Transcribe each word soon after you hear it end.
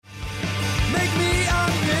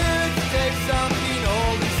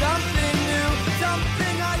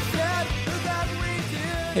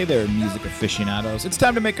Hey there, music aficionados. It's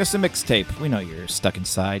time to make us a mixtape. We know you're stuck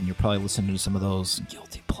inside and you're probably listening to some of those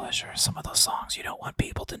guilty pleasures, some of those songs you don't want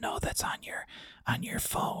people to know that's on your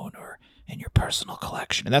phone or in your personal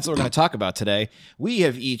collection. And that's what we're going to talk about today. We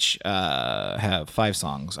have each have 5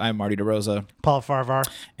 songs. I'm Marty DeRosa. Paul Farvar.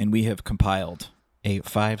 And we have compiled a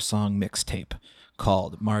 5-song mixtape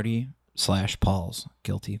called Marty/Paul's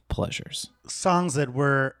Guilty Pleasures. Songs that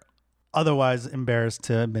we're otherwise embarrassed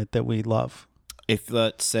to admit that we love. If,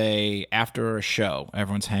 let's say, after a show,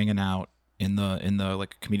 everyone's hanging out in the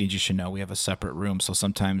like comedians you should know, we have a separate room. So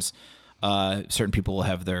sometimes certain people will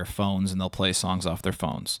have their phones and they'll play songs off their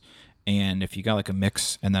phones. And if you got like a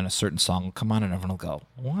mix and then a certain song will come on and everyone will go,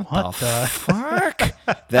 what the fuck?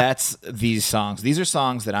 That's these songs. These are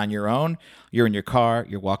songs that on your own, you're in your car,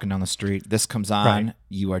 you're walking down the street, this comes on, right.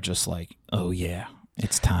 You are just like, oh yeah.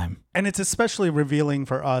 It's time. And it's especially revealing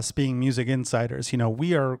for us being music insiders. You know,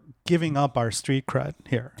 we are giving up our street cred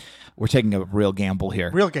here. We're taking a real gamble here.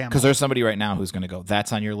 Real gamble. Because there's somebody right now who's going to go,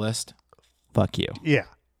 that's on your list? Fuck you. Yeah.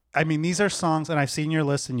 I mean, these are songs, and I've seen your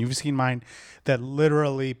list and you've seen mine, that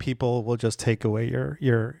literally people will just take away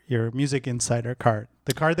your music insider card.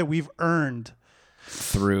 The card that we've earned.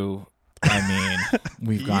 Through, I mean,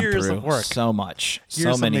 we've gone years through of work. So much.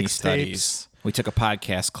 Years so many of studies. We took a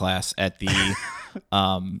podcast class at the...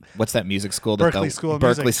 what's that music school? Berkeley School of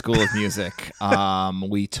Berkeley Music. School of Music.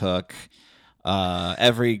 We took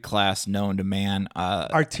every class known to man.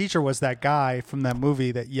 Our teacher was that guy from that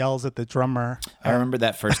movie that yells at the drummer. I remember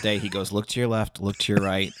that first day. He goes, look to your left, look to your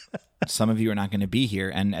right. Some of you are not going to be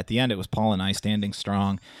here. And at the end, it was Paul and I standing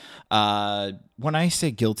strong. When I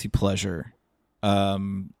say guilty pleasure, what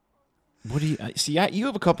do you see? You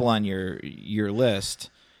have a couple on your list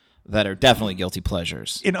that are definitely guilty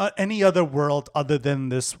pleasures. In any other world other than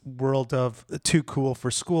this world of too cool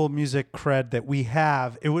for school music cred that we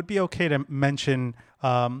have, it would be okay to mention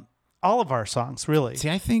all of our songs, really.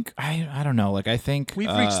 See, I think, I don't know. Like, I think...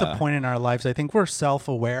 We've reached the point in our lives, I think we're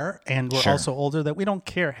self-aware and we're Sure. also older that we don't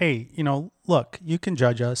care. Hey, you know, look, you can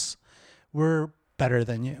judge us. We're better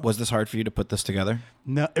than you. Was this hard for you to put this together?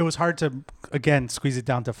 No, it was hard to, again, squeeze it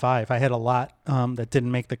down to 5. I had a lot that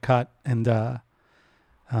didn't make the cut, and...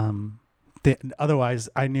 otherwise,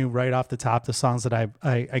 I knew right off the top the songs that I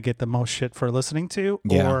get the most shit for listening to,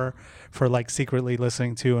 or for like secretly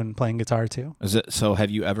listening to and playing guitar to. Is it so? Have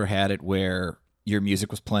you ever had it where your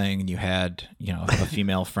music was playing and you had, you know, a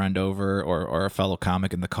female friend over or a fellow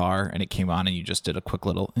comic in the car and it came on and you just did a quick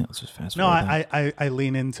little, let's just fast forward. No, I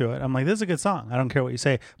lean into it. I'm like, this is a good song. I don't care what you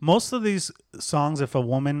say. Most of these songs, if a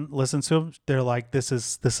woman listens to them, they're like, this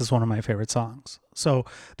is one of my favorite songs. So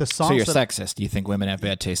the songs. So you're sexist. Do you think women have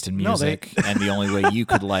bad taste in music? And the only way you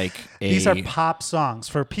could like these are pop songs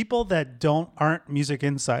for people that aren't music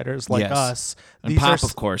insiders like us. And these pop,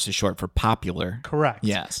 of course, is short for popular. Correct.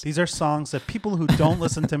 Yes. These are songs that people who don't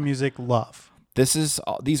listen to music love. These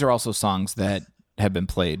are also songs that have been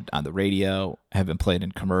played on the radio, have been played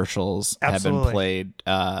in commercials, Absolutely. have been played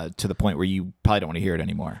to the point where you probably don't want to hear it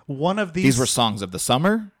anymore. One of These were songs of the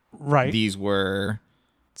summer. Right. These were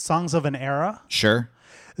songs of an era. Sure.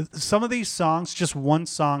 Some of these songs, just one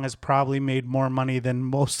song has probably made more money than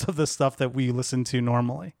most of the stuff that we listen to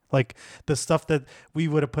normally. Like the stuff that we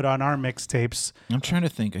would have put on our mixtapes. I'm trying to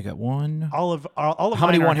think. I got one. All of how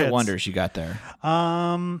many one-hit hits. wonders you got there?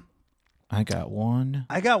 I got one.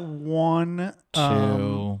 I got one.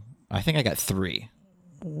 Two. I think I got 3.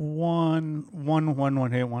 One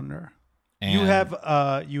hit wonder. And you have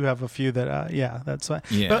a few that that's fine.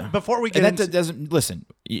 Yeah. But before we get into doesn't listen.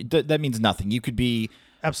 That means nothing. You could be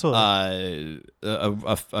absolutely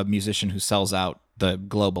a musician who sells out the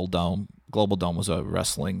Global Dome. Global Dome was a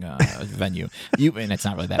wrestling venue. And it's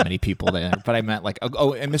not really that many people there, but I meant like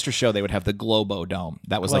and Mr. Show they would have the Globo Dome.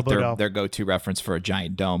 That was like their go-to reference for a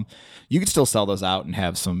giant dome. You could still sell those out and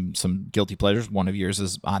have some guilty pleasures. One of yours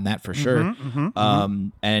is on that for sure.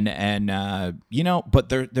 And you know, but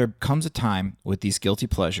there comes a time with these guilty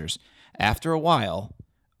pleasures. After a while,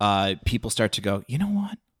 people start to go, you know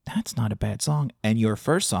what? That's not a bad song. And your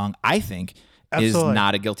first song, I think, Absolutely. is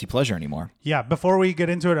not a guilty pleasure anymore. Yeah. Before we get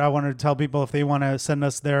into it, I want to tell people if they want to send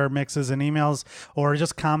us their mixes and emails or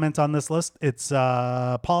just comment on this list, it's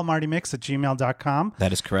paulmartymix@gmail.com.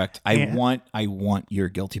 That is correct. I want your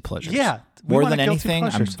guilty pleasures. Yeah. More than anything,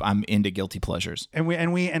 I'm into guilty pleasures.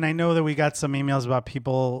 And I know that we got some emails about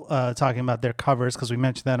people talking about their covers because we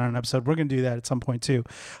mentioned that on an episode. We're going to do that at some point too.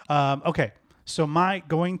 Okay. So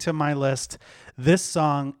going to my list, this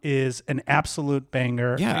song is an absolute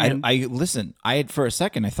banger. Yeah, I listen. For a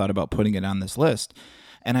second I thought about putting it on this list,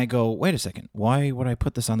 and I go, wait a second, why would I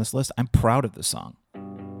put this on this list? I'm proud of this song.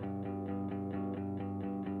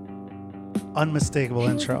 unmistakable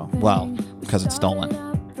intro. Well, because it's stolen.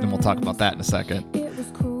 And we'll talk about that in a second.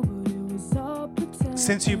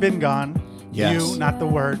 Since You've Been Gone, Yes. you, not the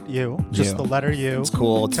word you, just You. the letter U. It's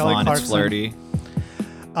cool. It's Kelly fun. Clarkson. It's flirty.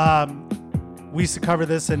 We used to cover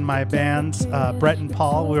this in my bands, Brett and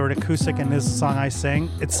Paul. We were an acoustic, and this is a song I sang.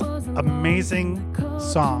 It's amazing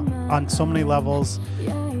song on so many levels,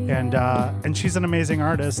 and she's an amazing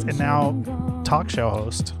artist and now talk show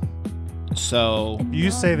host. So, You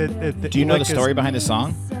say that. do you know the Lick is- story behind the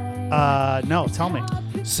song? No, tell me.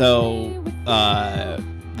 So,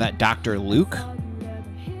 that Dr. Luke,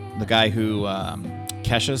 the guy who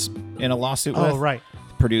Kesha's in a lawsuit with, Oh, right.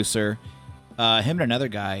 producer, him and another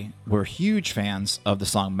guy were huge fans of the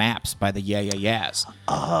song Maps by the Yeah Yeah Yeahs.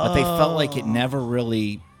 But they felt like it never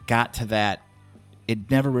really got to that. It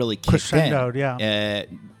never really kicked Crescendoed, in. yeah.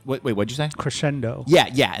 Wait, what'd you say? Crescendo.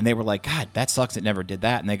 Yeah. And they were like, God, that sucks. It never did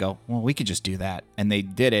that. And they go, well, we could just do that. And they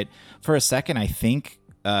did it. For a second, I think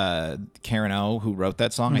Karen O, who wrote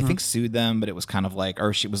that song, I think sued them, but it was kind of like,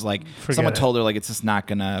 or she was like, Forget someone it. told her like, it's just not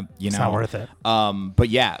gonna, It's not worth it. But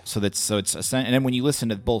yeah, so it's and then when you listen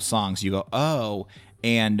to both songs, you go, oh,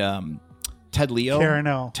 and Ted Leo, Karen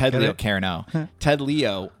O. Ted Get Leo, it? Karen O, Ted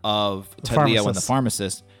Leo of Ted Leo and the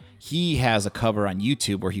Pharmacist. He has a cover on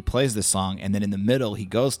YouTube where he plays this song, and then in the middle he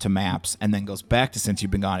goes to Maps, and then goes back to Since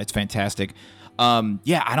You've Been Gone. It's fantastic.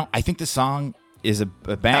 I think the song is a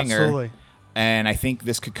banger. Absolutely. And I think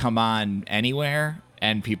this could come on anywhere,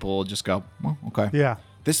 and people will just go, well, okay. Yeah.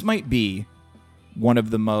 This might be one of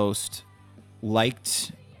the most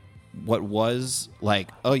liked, what was like,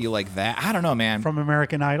 oh, you like that? I don't know, man. From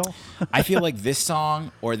American Idol. I feel like this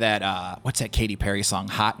song or that, what's that Katy Perry song?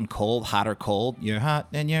 Hot and Cold, Hot or Cold? You're hot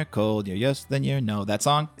and you're cold. You're yes, then you're no. That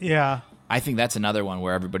song? Yeah. I think that's another one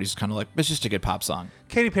where everybody's kind of like, it's just a good pop song.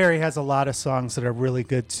 Katy Perry has a lot of songs that are really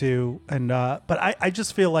good too, and but I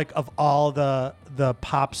just feel like of all the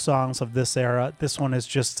pop songs of this era, this one is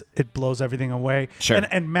just, it blows everything away. Sure.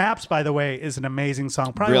 And Maps, by the way, is an amazing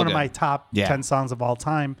song, probably Real one good. of my top Yeah. 10 songs of all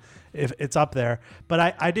time, if it's up there.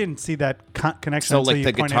 But I didn't see that connection So until like you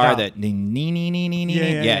the pointed guitar out. that nee, nee, nee, nee, nee, Yeah,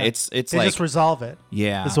 nee. yeah. It's They like just resolve it.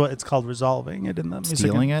 Yeah. Is what it's called, resolving it in the music.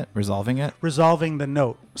 stealing it, resolving it. Resolving the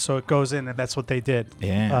note, so it goes in, and that's what they did.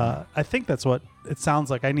 Yeah. I think that's what it sounds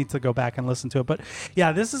like. I need to go back and listen to it, but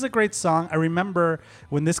yeah, this is a great song. I remember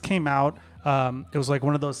when this came out, it was like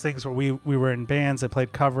one of those things where we were in bands that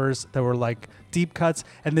played covers that were like deep cuts,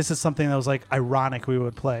 and this is something that was like ironic we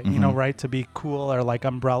would play, you know, right, to be cool, or like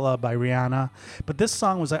Umbrella by Rihanna. But this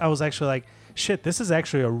song was, I was actually like, shit, this is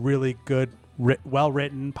actually a really good,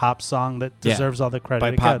 well-written pop song that Yeah. deserves all the credit By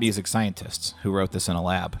it pop gets. music scientists who wrote this in a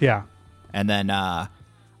lab. Yeah. And then I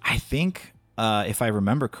think, if I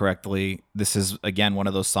remember correctly, this is, again, one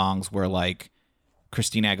of those songs where, like,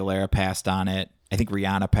 Christina Aguilera passed on it. I think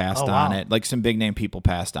Rihanna passed Oh, on wow. it. Like, some big-name people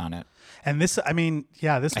passed on it. And this, I mean,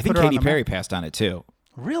 yeah, this I put think her on Katy the map. Perry passed on it, too.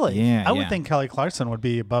 Really? Yeah, I would yeah. think Kelly Clarkson would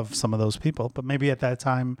be above some of those people, but maybe at that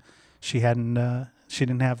time she hadn't. She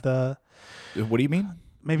didn't have the. What do you mean?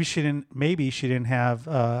 Maybe she didn't. Maybe she didn't have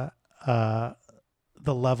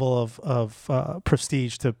the level of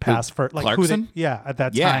prestige to pass for like Clarkson? yeah, at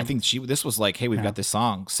that Yeah, time. I think this was like, hey, we've got this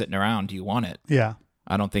song sitting around. Do you want it? Yeah.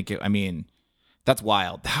 I don't think I mean, that's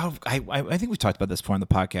wild. How I think we've talked about this before on the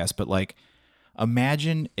podcast, but like,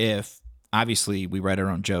 imagine if, obviously we write our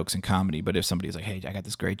own jokes in comedy, but if somebody's like, hey, I got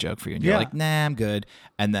this great joke for you, and you're Yeah. like, nah, I'm good,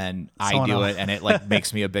 and then I Someone do else. it, and it like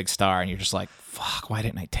makes me a big star, and you're just like, fuck, why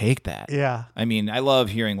didn't I take that? Yeah. I mean, I love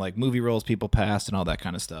hearing like movie roles people passed and all that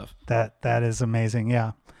kind of stuff. That is amazing.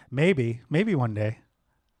 Yeah. Maybe one day.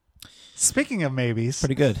 Speaking of maybes,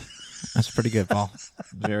 Pretty good. That's pretty good, Paul.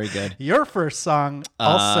 Very good. your first song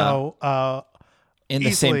also In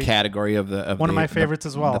the same easily category of one of my favorites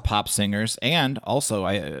as well. the pop singers, and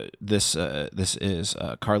also this is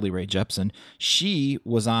Carly Rae Jepsen. She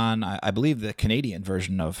was on, I believe, the Canadian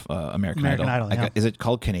version of American Idol. yeah. Is it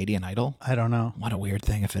called Canadian Idol? I don't know. What a weird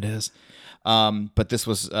thing if it is. But this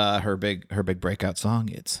was her big breakout song.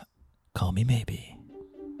 It's "Call Me Maybe."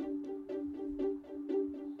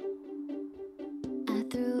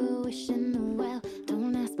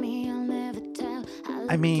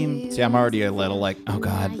 I mean, See, I'm already a little like, oh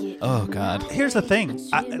god. here's the thing.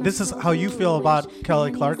 This is how you feel about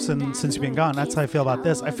Kelly Clarkson since you've been gone. That's how I feel about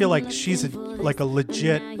this. I feel like she's like a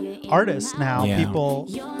legit artist now. Yeah.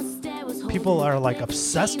 People are like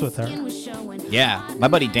obsessed with her. Yeah, my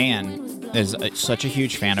buddy Dan is such a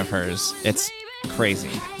huge fan of hers. It's crazy.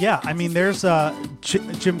 Yeah, I mean, there's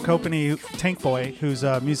Jim Copany, Tank Boy, who's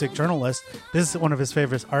a music journalist. This is one of his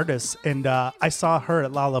favorite artists, and I saw her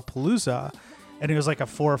at Lollapalooza, and it was like a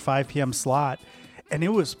 4 or 5 p.m. slot. And it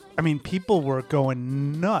was, I mean, people were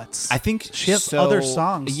going nuts. I think she has other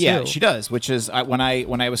songs Yeah, too. she does. Which is when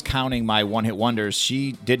I was counting my one-hit wonders,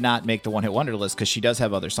 she did not make the one-hit wonder list because she does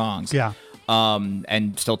have other songs. Yeah.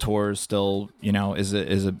 And still tours, still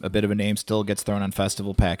is a bit of a name. Still gets thrown on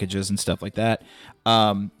festival packages and stuff like that.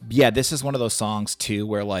 Yeah, this is one of those songs too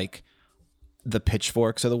where like the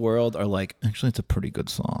Pitchforks of the world are like, actually, it's a pretty good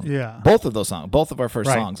song. Yeah. Both of those songs, both of our first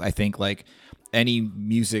Right. songs, I think like any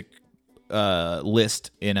music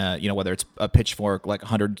list in a whether it's a Pitchfork like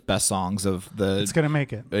 100 best songs of the It's going to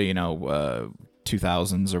make it.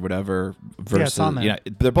 2000s or whatever versus it's on there.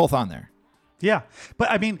 they're both on there. Yeah.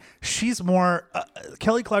 But I mean, she's more,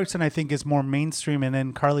 Kelly Clarkson, I think, is more mainstream. And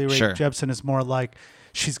then Carly Rae Sure. Jepsen is more like,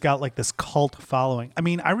 she's got like this cult following. I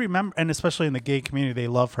mean, I remember, and especially in the gay community, they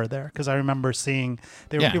love her there because I remember seeing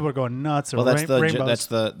people were going nuts. Well, that's rainbows.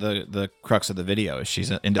 the crux of the video. Is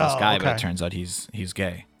she's into this guy, but okay. it turns out he's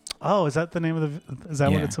gay. Oh, is that the name of the? Is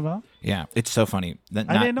that what Yeah. it's about? Yeah, it's so funny. I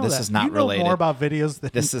didn't know this that. is not you know related. more about videos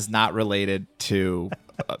than This is not related to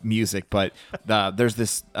music, but there's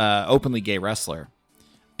this openly gay wrestler,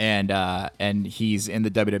 and he's in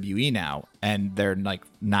the WWE now, and they're like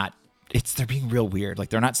not. They're being real weird. Like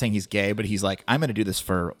they're not saying he's gay, but he's like, I'm going to do this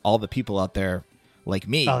for all the people out there like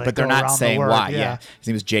me. Oh, they but they're go not around the saying word, why. yeah. His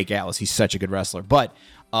name is Jake Atlas. He's such a good wrestler, but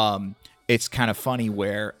it's kind of funny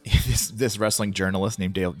where this wrestling journalist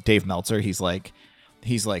named Dave Meltzer, he's like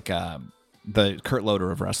the Kurt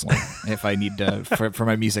Loder of wrestling. If I need to for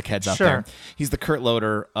my music heads out Sure. there, he's the Kurt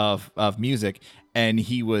Loder of music, and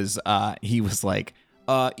he was like.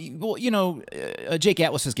 Jake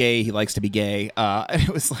Atlas is gay. He likes to be gay. And it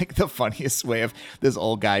was like the funniest way of this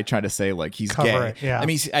old guy trying to say like he's Cover gay. it, yeah. I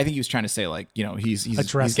mean, I think he was trying to say like he's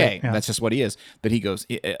Address gay. it, yeah. That's just what he is. But he goes,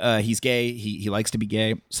 he's gay. He likes to be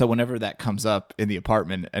gay. So whenever that comes up in the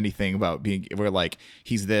apartment, anything about being, we're like,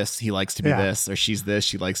 he's this. He likes to be Yeah. this, or she's this.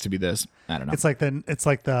 She likes to be this. I don't know. It's like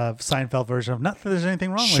the Seinfeld version of not that there's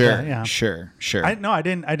anything wrong sure, with that. Yeah. sure. I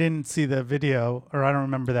didn't see the video, or I don't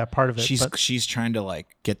remember that part of it. She's trying to like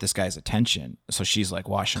get this guy's attention, so she's like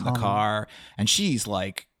washing the car, and she's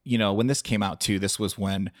like, when this came out too, this was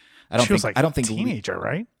when she was like I don't a think teenager,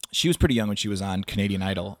 right? she was pretty young when she was on Canadian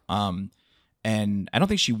Idol, and I don't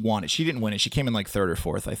think she won it. She didn't win it. She came in like third or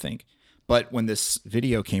fourth, I think. But when this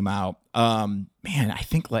video came out, man, I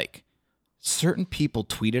think like certain people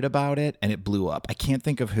tweeted about it and it blew up. I can't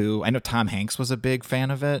think of who. I know Tom Hanks was a big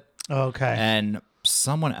fan of it. Okay. And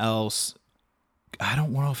someone else, I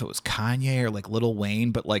don't know if it was Kanye or like Lil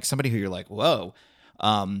Wayne, but like somebody who you're like, whoa,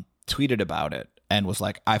 tweeted about it and was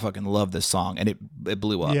like, I fucking love this song. And it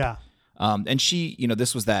blew up. Yeah. And she,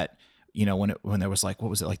 this was that, when there was like, what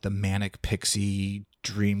was it? Like the manic pixie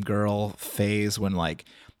dream girl phase when like,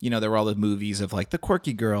 there were all the movies of like the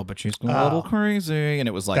quirky girl, but she's going a little crazy. And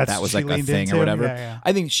it was like, that was like a thing or whatever. Yeah.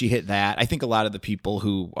 I think she hit that. I think a lot of the people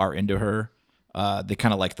who are into her, they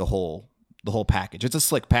kind of like the whole package. It's a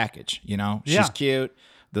slick package, She's Yeah. cute.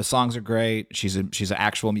 The songs are great. She's an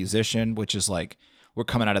actual musician, which is like, we're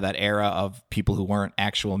coming out of that era of people who weren't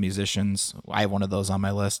actual musicians. I have one of those on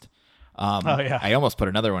my list. Yeah. I almost put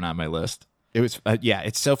another one on my list. It was,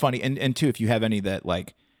 it's so funny. And two, if you have any that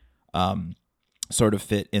like, sort of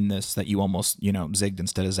fit in this that you almost, zigged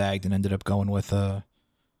instead of zagged and ended up going with a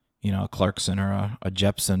Clarkson or a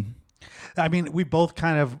Jepsen. I mean, we both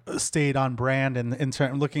kind of stayed on brand and in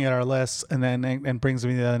looking at our lists, and then and brings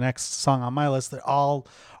me to the next song on my list. They're all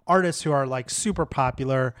artists who are like super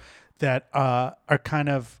popular that are kind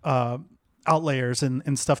of outlayers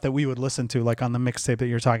and stuff that we would listen to, like on the mixtape that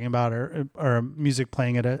you're talking about, or music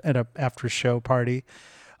playing at a after show party.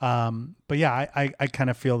 But yeah, I kind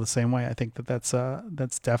of feel the same way. I think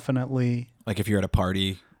that's definitely Like if you're at a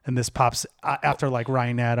party. And this pops after like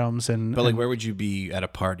Ryan Adams But like, where would you be at a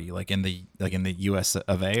party? Like in the US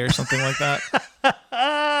of A or something like that?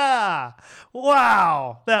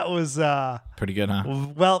 Wow, that was pretty good, huh?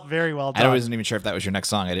 Well, very well done. I wasn't even sure if that was your next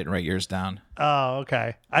song. I didn't write yours down. Oh,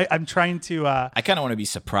 okay. I'm trying to. I kind of want to be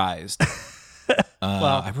surprised.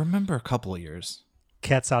 Well, I remember a couple of years.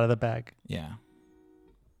 Cat's out of the bag. Yeah.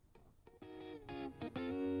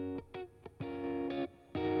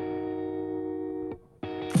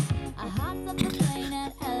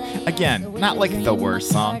 Again, not like the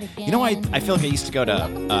worst song. I feel like I used to go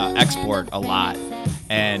to Export a lot,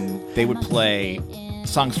 and they would play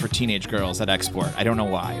songs for teenage girls at Export. I don't know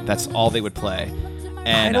why. That's all they would play.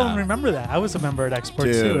 And I don't remember that. I was a member at Export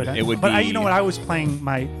dude, too. it would but be. you know what? I was playing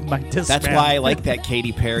my Discman. That's why I like that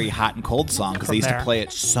Katy Perry "Hot and Cold" song, because they used to play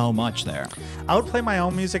it so much there. I would play my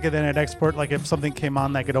own music, and then at Export, like if something came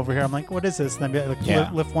on that I could overhear, I'm like, "What is this?" And I'd be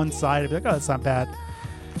like, lift one side. I'd be like, "Oh, that's not bad."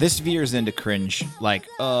 This veers into cringe. Like,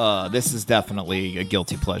 this is definitely a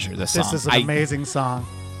guilty pleasure. This song. This is an amazing song.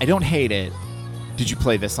 I don't hate it. Did you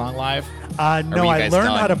play this song live? No, I learned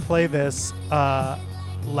how to play this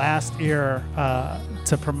last year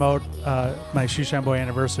to promote my Shoeshine Boy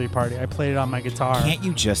anniversary party. I played it on my guitar. Can't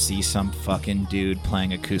you just see some fucking dude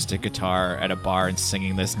playing acoustic guitar at a bar and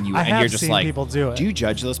singing this, and, I have you're just seen like, people do it. Do you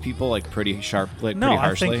judge those people like pretty sharply, No, pretty I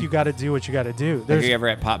harshly? think you got to do what you got to do. Are you ever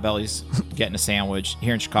at Potbelly's getting a sandwich?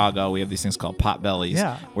 Here in Chicago, we have these things called Potbelly's,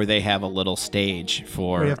 Yeah. where they have a little stage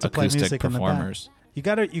for where you have to play acoustic music in the back. performers. You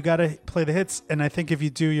gotta play the hits, and I think if you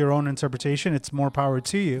do your own interpretation, it's more power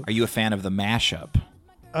to you. Are you a fan of the mashup?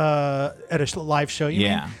 At a live show, you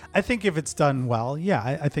Yeah. mean? I think if it's done well, yeah,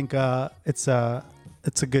 I think it's a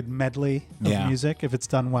good medley of Yeah. music if it's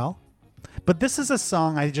done well. But this is a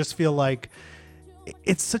song I just feel like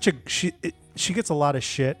it's such a she gets a lot of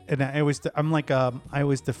shit, and I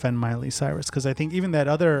always defend Miley Cyrus because I think even that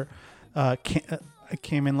other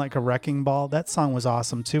came in like a wrecking ball. That song was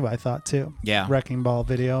awesome too. I thought too. Yeah. Wrecking Ball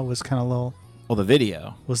video was kind of Well, the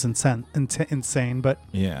video. was insane, but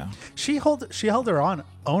Yeah. she held her own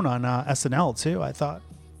on SNL too. I thought.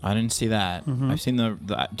 I didn't see that. Mm-hmm. I've seen the.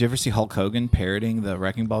 Do you ever see Hulk Hogan parroting the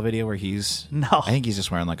Wrecking Ball video where he's? No. I think he's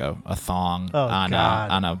just wearing like a thong Oh, on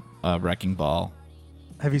God. a Wrecking Ball.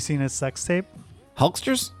 Have you seen his sex tape?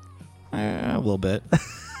 Hulksters? A little bit.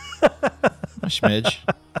 A smidge.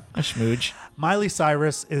 A smooge. Miley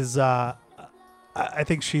Cyrus is. I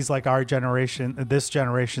think she's like our generation, this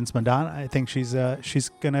generation's Madonna. I think she's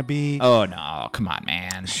gonna be. Oh no! Come on,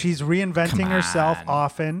 man. She's reinventing Come herself on.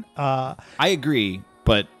 often. I agree,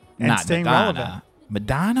 but And not staying Madonna. relevant.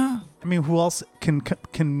 Madonna? I mean, who else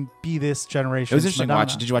can be this generation? It was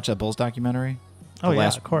interesting. Did you watch that Bulls documentary? Oh, yeah,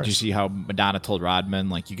 of course. Did you see how Madonna told Rodman,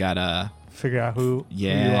 like, you gotta Figure out who you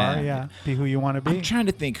Yeah. are. Yeah, be who you want to be. I'm trying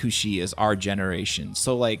to think who she is, our generation.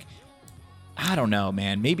 So, like, I don't know,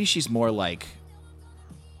 man. Maybe she's more like,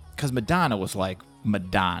 because Madonna was like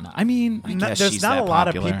Madonna. I mean, I guess There's she's not that a lot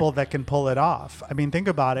popular. of people that can pull it off. I mean, think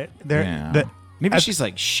about it. Yeah. Maybe she's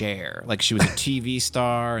like Cher. Like, she was a TV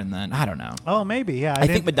star, and then, I don't know. Oh, maybe. Yeah. I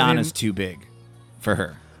think Madonna's too big for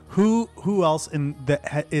her. Who else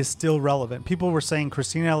is still relevant? People were saying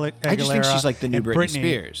Christina Aguilera. I just think she's like the new and Britney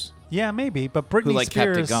Spears, Yeah, maybe. But Britney who like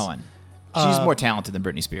Spears kept it going. She's more talented than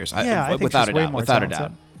Britney Spears. Yeah, I think without she's a way doubt. more Without talented. a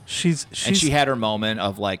doubt. She's And she had her moment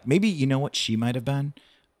of like, maybe, you know what she might have been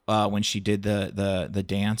when she did the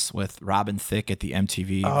dance with Robin Thicke at the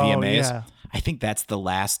MTV VMAs. yeah. I think that's the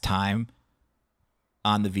last time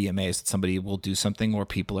on the VMAs that somebody will do something where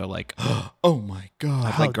people are like, oh my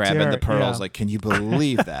God, How like grabbing dare- the pearls. yeah. Like, can you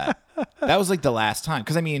believe that? That was like the last time.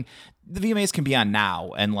 Because I mean, the VMAs can be on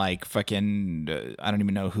now and like fucking, I don't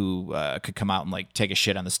even know who could come out and like take a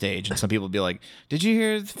shit on the stage. And some people would be like, did you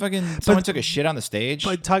hear fucking someone took a shit on the stage?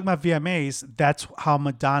 But talking about VMAs, that's how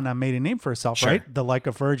Madonna made a name for herself, Sure. right? The Like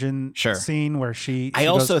a Virgin Sure. scene where she I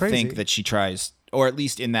goes also crazy. think that she tries, or at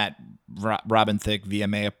least in that Robin Thicke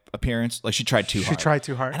VMA appearance, like she tried too hard. she tried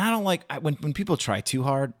too hard. And I don't like when people try too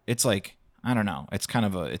hard. It's like, I don't know. It's kind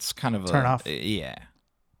of a Turn off. Yeah.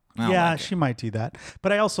 I don't Yeah, like it. she might do that.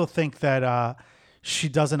 But I also think that she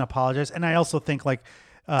doesn't apologize. And I also think like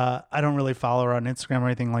I don't really follow her on Instagram or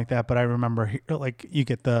anything like that. But I remember like you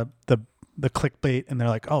get the clickbait and they're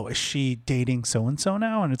like, oh, is she dating so and so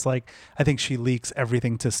now? And it's like I think she leaks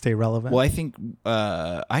everything to stay relevant. Well, I think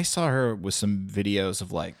I saw her with some videos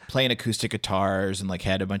of like playing acoustic guitars and like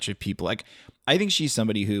had a bunch of people. Like, I think she's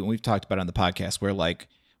somebody who, and we've talked about it on the podcast, where like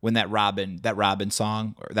when that Robin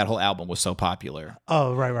song or that whole album was so popular,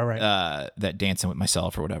 Oh, right. that Dancing with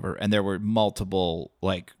Myself or whatever, and there were multiple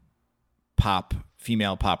like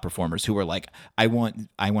female pop performers who were like, I want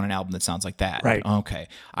an album that sounds like that. Right. Okay.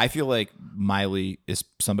 I feel like Miley is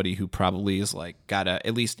somebody who probably is like gotta,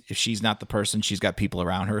 at least if she's not the person, she's got people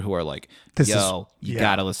around her who are like, you yeah.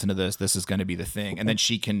 gotta listen to this. This is going to be the thing. And then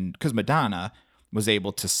she can, because Madonna was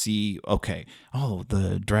able to see, okay,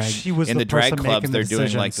 the drag She was in the the drag person clubs, making they're the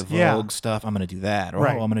doing like the decisions. Yeah. Vogue stuff. I'm going to do that. Or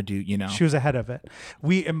Right. I'm going to do, She was ahead of it.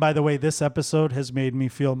 And by the way, this episode has made me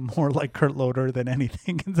feel more like Kurt Loder than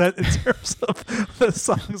anything in terms of the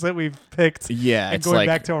songs that we've picked. yeah, and it's going like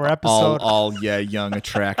back to our episode. all young,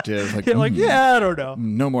 attractive. Like, You're like, I don't know.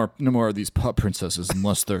 No more of these pup princesses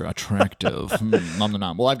unless they're attractive. Nom, nom,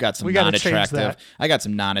 nom. Well, I've got some We gotta change non-attractive. that. I got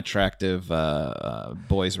some non-attractive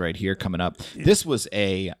boys right here coming up. This was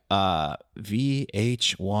a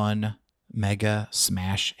VH1 mega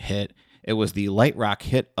smash hit. It was the light rock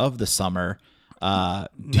hit of the summer.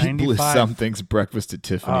 Deep Blue 95. Something's Breakfast at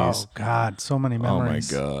Tiffany's. Oh God, so many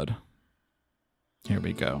memories. Oh my God. Here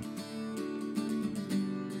we go.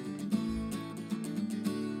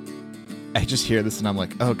 I just hear this and I'm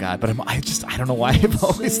like, oh God, but I don't know why I've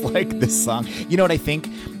always liked this song. You know what I think?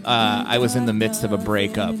 I was in the midst of a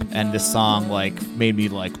breakup and this song like made me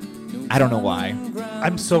like, I don't know why.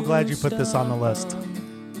 I'm so glad you put this on the list.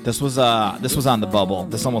 This was on the bubble.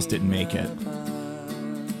 This almost didn't make it.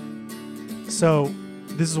 So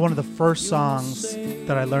this is one of the first songs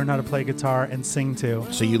that I learned how to play guitar and sing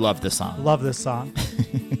to. So you love this song. Love this song.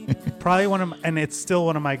 Probably and it's still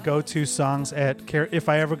one of my go-to songs if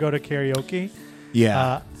I ever go to karaoke.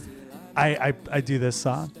 Yeah. I do this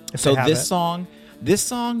song. So this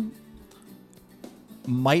song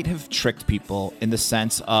might have tricked people in the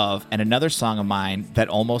sense of, and another song of mine that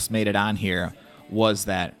almost made it on here was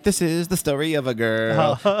that This Is the Story of a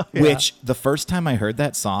Girl, yeah. which the first time I heard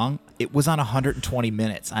that song, it was on 120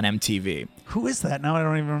 Minutes on MTV. Who is that? Now I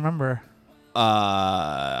don't even remember.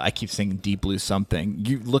 I keep singing Deep Blue something.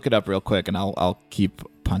 You look it up real quick, and I'll keep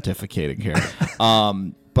pontificating here.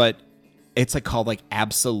 But it's like called like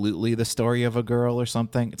Absolutely the Story of a Girl or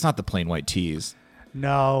something. It's not the Plain White Tees.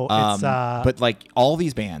 No, it's but like all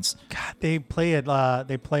these bands. God, they play it.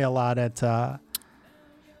 They play a lot at.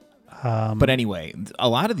 But anyway, a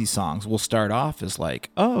lot of these songs will start off as like,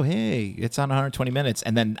 oh, hey, it's on 120 minutes.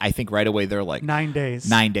 And then I think right away they're like 9 days.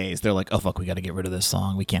 9 days. They're like, oh, fuck, we got to get rid of this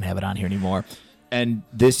song. We can't have it on here anymore. And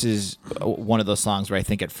this is one of those songs where I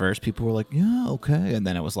think at first people were like, yeah, okay. And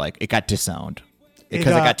then it was like, it got disowned because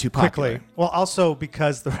it got too popular. Quickly. Well, also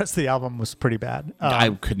because the rest of the album was pretty bad. I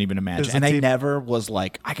couldn't even imagine. And I never was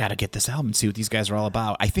like, I got to get this album and see what these guys are all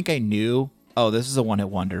about. I think I knew, oh, this is a one-hit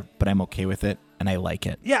wonder, but I'm okay with it. And I like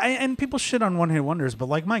it. Yeah, and people shit on one-hit wonders, but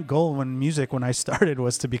like my goal when I started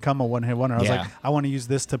was to become a one-hit wonder. I was like, I want to use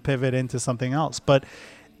this to pivot into something else. But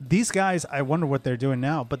these guys, I wonder what they're doing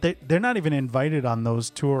now. But they're not even invited on those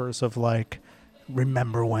tours of like,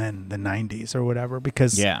 remember when, the 90s or whatever,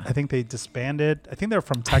 because I think they disbanded. I think they're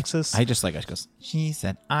from Texas. I just like it. She goes, she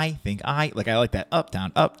said, I like that up,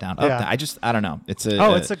 down, up, down, up, down. I don't know. It's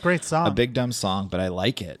a great song. A big dumb song, but I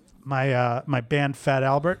like it. My band Fat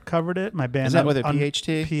Albert covered it. My band is that with a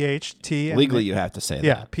PHT? PHT. Legally, you have to say that.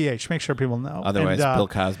 Yeah, PH. Make sure people know. Otherwise, Bill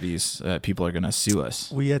Cosby's people are gonna sue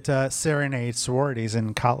us. We had serenade sororities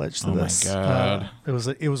in college to this. Oh my god!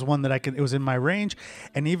 It was one that I could. It was in my range,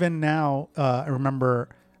 and even now, I remember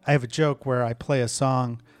I have a joke where I play a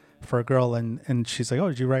song for a girl, and she's like, "Oh,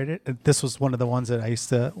 did you write it?" And this was one of the ones that I used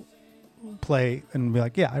to play and be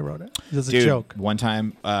like, yeah, I wrote it. It's a joke. One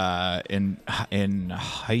time in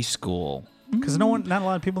high school, because not a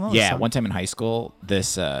lot of people know. Yeah, one time in high school,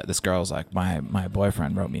 this girl was like, my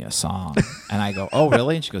boyfriend wrote me a song, and I go, oh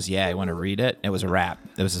really? And she goes, yeah, I want to read it. It was a rap.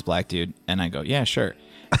 It was this black dude, and I go, yeah, sure.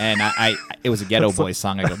 And it was a Ghetto Boy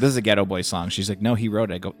song. I go, this is a Ghetto Boy song. She's like, no, he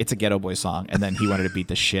wrote it. I go, it's a Ghetto Boy song. And then he wanted to beat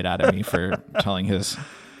the shit out of me for telling his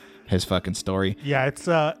fucking story. Yeah, it's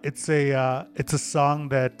a song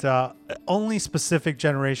that only specific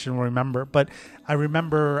generation will remember. But I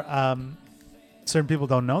remember certain people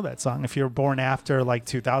don't know that song. If you're born after like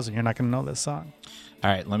 2000, you're not going to know this song. All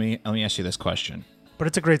right, let me ask you this question. But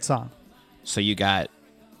it's a great song. So you got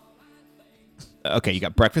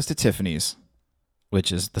Breakfast at Tiffany's,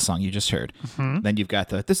 which is the song you just heard. Mm-hmm. Then you've got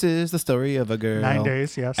This Is the Story of a Girl. 9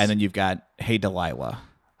 days, yes. And then you've got Hey Delilah.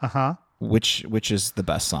 Uh-huh. Which is the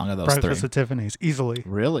best song of those Breakfast three? at Tiffany's, easily.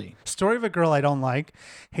 Really? Story of a Girl I don't like.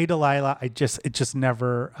 Hey Delilah, it just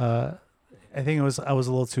never I think I was a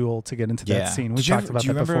little too old to get into that scene. We talked about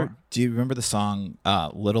that before. Do you remember the song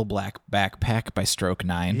Little Black Backpack by Stroke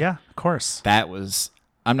 9? Yeah, of course. That was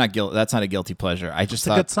I'm not guilty. That's not a guilty pleasure. I just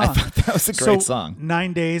thought, a good song. I thought that was a great song.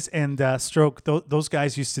 9 Days and Stroke, those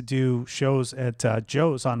guys used to do shows at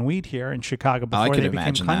Joe's on Weed here in Chicago before they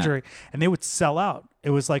became Conjury, and they would sell out. It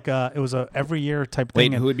was like it was a every year type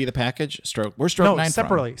thing. Wait, who would be the package? Stroke? Where's Stroke 9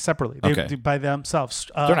 separately. They okay. do by themselves.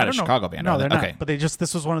 They're not a Chicago band. No, they're not. Okay. But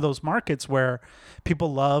this was one of those markets where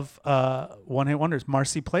people love one-hit wonders.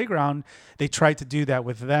 Marcy Playground, they tried to do that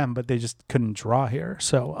with them, but they just couldn't draw here.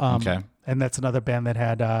 So, and that's another band that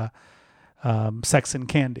had Sex and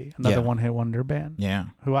Candy, another one-hit wonder band. Yeah,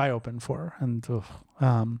 who I opened for, and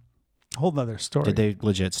whole nother story. Did they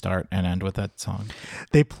legit start and end with that song?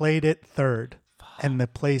 They played it third. And the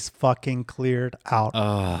place fucking cleared out.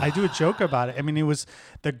 I do a joke about it. I mean, it was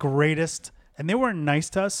the greatest, and they weren't nice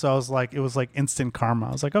to us. So I was like, it was like instant karma.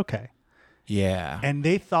 I was like, okay. Yeah. And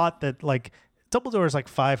they thought that like Double Door is like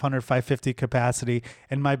 500, 550 capacity.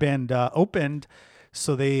 And my band opened.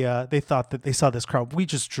 So they thought that they saw this crowd. We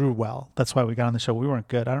just drew well. That's why we got on the show. We weren't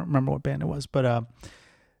good. I don't remember what band it was, but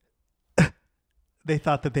they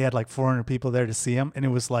thought that they had like 400 people there to see him, and it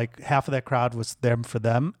was like half of that crowd was them for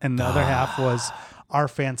them, and the other half was our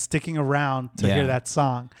fans sticking around to hear that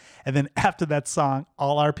song. And then after that song,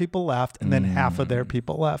 all our people left, and then half of their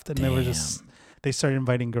people left, and they started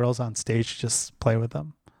inviting girls on stage to just play with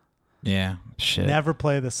them. Yeah, shit. Never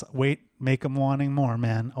play this. Wait, make them wanting more,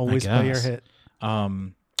 man. Always play your hit.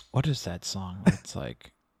 What is that song? It's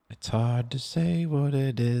like, it's hard to say what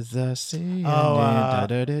it is I see.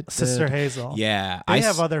 Sister Hazel. Yeah. They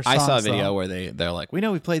have other songs, I saw a video though. where they're like, we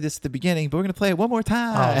know we played this at the beginning, but we're going to play it one more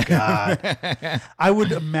time. Oh, God. I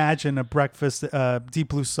would imagine a breakfast, Deep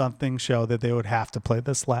Blue Something show that they would have to play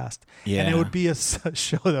this last. Yeah. And it would be a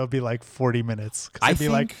show that would be like 40 minutes. Because it'd be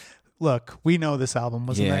like, look, we know this album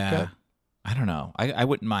wasn't that good. I don't know. I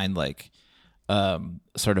wouldn't mind like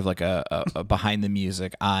sort of like a behind the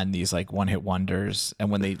music on these like one hit wonders, and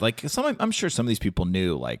when they like I'm sure some of these people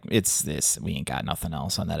knew like it's this, we ain't got nothing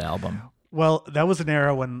else on that album. Well, that was an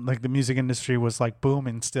era when like the music industry was like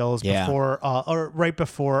booming still. It was before or right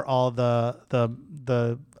before all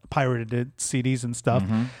the pirated CDs and stuff.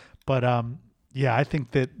 But I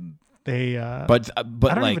think that they but I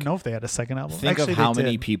don't like, even know if they had a second album. Think Actually, of how they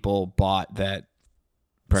many did. people bought that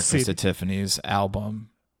Breakfast CD. at Tiffany's album.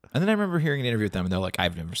 And then I remember hearing an interview with them, and they're like,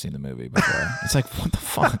 I've never seen the movie before. It's like, what the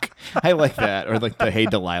fuck? I like that. Or like the Hey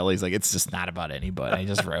Delilah, he's like, it's just not about anybody. I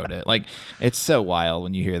just wrote it. Like, it's so wild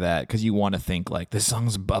when you hear that, because you want to think like, this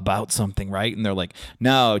song's about something, right? And they're like,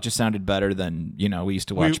 no, it just sounded better than, we used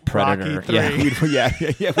to watch Predator. Rocky Yeah,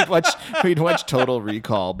 we'd watch Total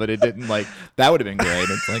Recall, but it didn't like, that would have been great.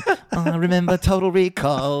 It's like, I remember Total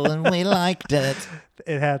Recall, and we liked it.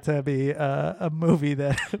 It had to be a movie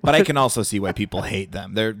that. But I can also see why people hate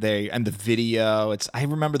them. And the video. I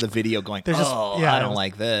remember the video going, I don't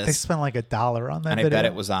like this. They spent like $1 on that. And I video. bet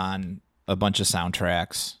it was on a bunch of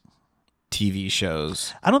soundtracks, TV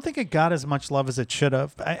shows. I don't think it got as much love as it should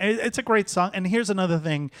have. It's a great song, and here's another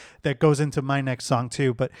thing that goes into my next song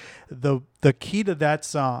too. But the key to that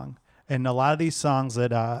song, and a lot of these songs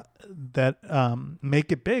that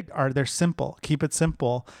make it big, they're simple. Keep it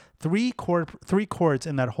simple. Three chords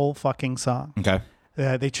in that whole fucking song. Okay.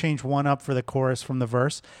 They changed one up for the chorus from the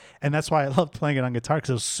verse, and that's why I loved playing it on guitar,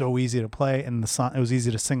 because it was so easy to play, and the song, it was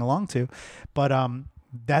easy to sing along to. But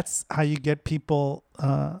that's how you get people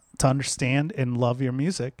to understand and love your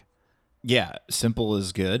music. Yeah, simple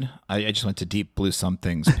is good. I just went to Deep Blue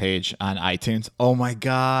Something's page on iTunes. Oh my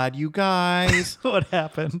God, you guys. What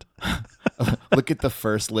happened? Look at the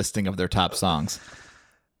first listing of their top songs.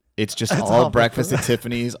 It's just It's all all Breakfast at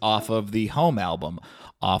Tiffany's off of the Home album,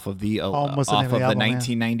 off of the Home was the name of the album,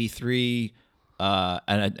 1993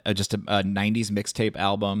 just a 90s mixtape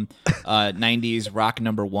album, 90s rock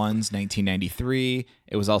number ones, 1993.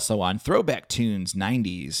 It was also on Throwback Tunes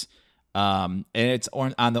 90s. And it's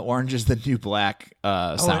on the Orange is the New Black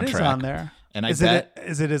soundtrack. Oh, it is on there. And is it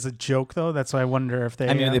as a joke though? That's why I wonder if they.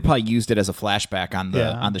 I mean, they probably used it as a flashback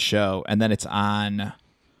on the show, and then it's on.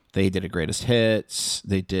 They did a greatest hits.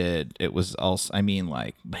 They did. It was also. I mean,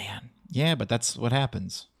 like, man, yeah, but that's what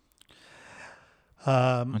happens.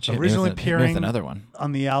 Originally appearing another one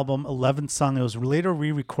on the album 11th song, it was later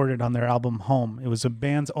re-recorded on their album Home. It was a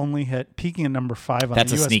band's only hit, peaking at number 5 on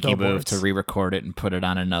That's the US a sneaky move Billboards. to re-record it and put it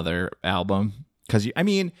on another album. Because I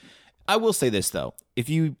mean, I will say this though: if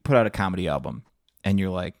you put out a comedy album and you're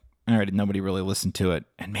like, all right, nobody really listened to it,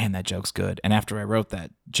 and man, that joke's good. And after I wrote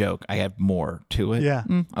that joke, I have more to it. Yeah.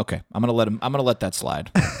 Okay, I'm gonna let that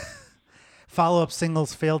slide. Follow-up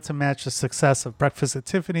singles failed to match the success of Breakfast at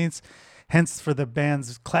Tiffany's, hence for the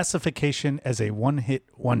band's classification as a one-hit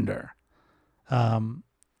wonder.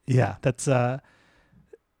 That's the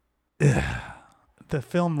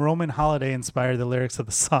film Roman Holiday inspired the lyrics of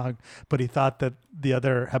the song, but he thought that the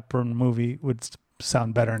other Hepburn movie would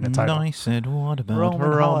sound better in the title. I said, what about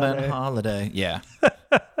Roman Holiday? Yeah.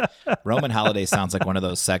 Roman Holiday sounds like one of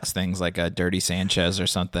those sex things, like a Dirty Sanchez or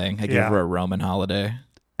something. I give her a Roman Holiday.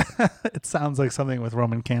 It sounds like something with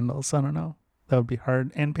Roman candles. I don't know. That would be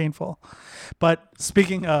hard and painful. But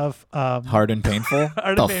speaking of hard and painful,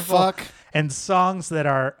 hard and painful, fuck? And songs that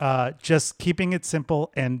are just keeping it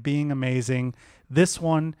simple and being amazing, this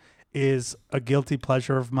one is a guilty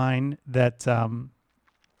pleasure of mine that I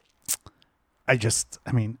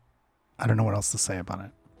don't know what else to say about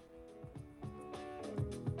it.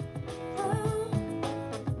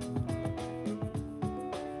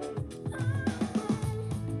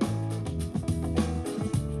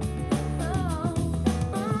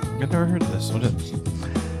 I've never heard this. What is it?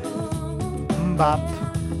 Bop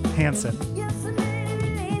Hansen.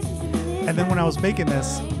 And then when I was making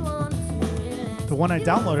this, the one I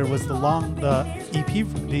downloaded was the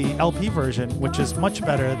LP version, which is much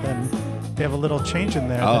better than They have a little change in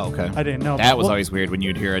there. Oh, that okay. I didn't know. That was Well, always weird when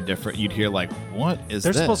you'd hear like, what is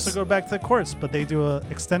they're this? supposed to go back to the chorus, but they do a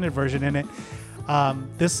extended version in it.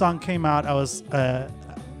 This song came out. I was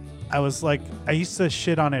like, I used to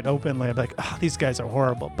shit on it openly. I'd be like, oh, these guys are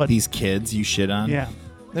horrible. But These kids you shit on? yeah,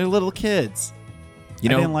 They're little kids. You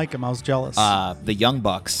I know, didn't like them. I was jealous. the Young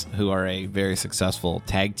Bucks, who are a very successful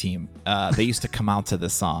tag team, they used to come out to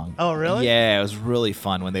this song. Oh, really? Yeah, it was really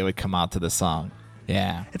fun when they would come out to the song.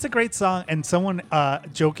 Yeah. It's a great song, and someone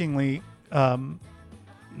jokingly,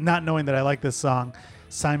 not knowing that I like this song,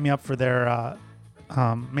 signed me up for their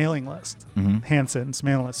mailing list, Hanson's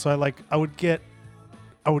mailing list. So I would get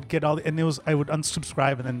all the, and I would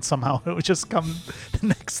unsubscribe, and then somehow it would just come the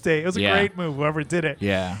next day. It was a Yeah. great move, whoever did it.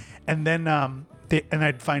 Yeah. And then and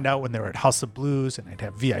I'd find out when they were at House of Blues, and I'd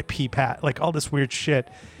have VIP like all this weird shit.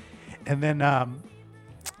 And then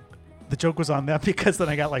the joke was on them because then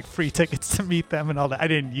I got like free tickets to meet them and all that. I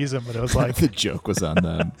didn't use them, but it was like The joke was on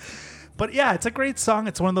them. But yeah, it's a great song.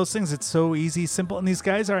 It's one of those things. It's so easy, simple, and these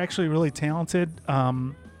guys are actually really talented.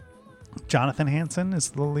 Jonathan Hanson is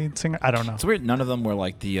the lead singer. I don't know. It's weird. None of them were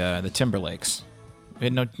like the Timberlakes. We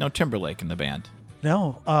had no Timberlake in the band.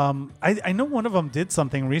 No, I know one of them did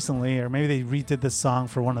something recently, or maybe they redid this song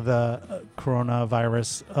for one of the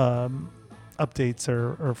coronavirus updates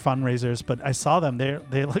or fundraisers. But I saw them;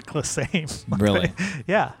 they look the same. Really?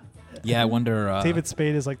 Yeah. Yeah, I wonder. David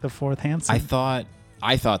Spade is like the fourth Hanson.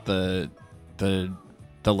 I thought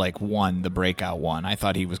the like one, the breakout one. I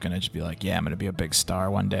thought he was gonna just be like, yeah, I'm gonna be a big star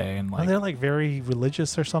one day, and Oh, like they're like very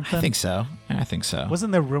religious or something. I think so. Yeah, I think so.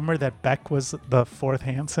 Wasn't there rumor that Beck was the fourth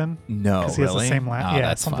Hanson? No, 'Cause he has the really? same last- Oh, yeah,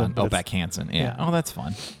 that's something, fun. but Oh, it's- Beck Hansen. Yeah. yeah. Oh, that's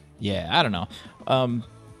fun. Yeah, I don't know.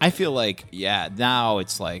 I feel like now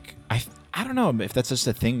it's like I don't know if that's just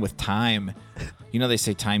a thing with time. You know, they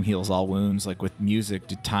say time heals all wounds. Like with music,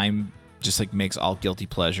 time just like makes all guilty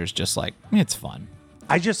pleasures just like it's fun.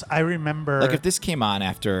 I remember Like if this came on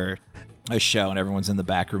after a show and everyone's in the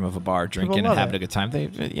back room of a bar drinking and love having it. a good time,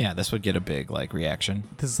 this would get a big like reaction.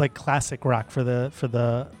 this is like classic rock for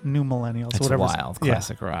the new millennials. It's whatever. wild,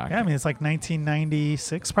 classic rock. Yeah, I mean it's like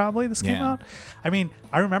 1996 probably this came Yeah. out. I mean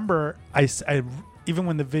I remember I even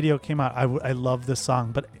when the video came out I loved this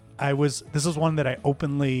song, but this is one that I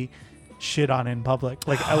openly shit on in public.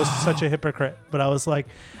 Like I was such a hypocrite, but I was like,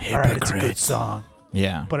 all right, it's a good Hypocrite. song.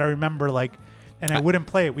 Yeah. But I remember like, and I wouldn't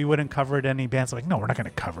play it. We wouldn't cover it any bands. I'm like, no, we're not going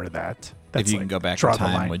to cover that. That's If you like, can go back draw in the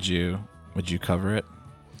time, line. would you cover it?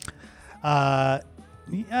 Yeah,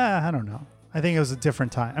 I don't know. I think it was a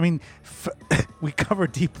different time. I mean, we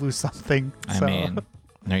covered Deep Blue something. I so. mean,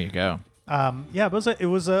 there you go. Yeah, but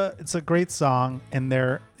it's a great song, and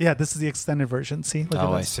this is the extended version. See, look Oh,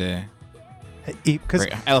 at I this. see. Because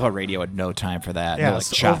I love how radio had no time for that. yeah, They'll, like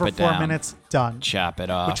so chop over it 4 down, minutes, done. chop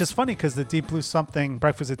it off. Which is funny because the Deep Blue something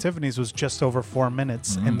Breakfast at Tiffany's was just over 4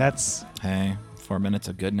 minutes, Mm. and that's hey, 4 minutes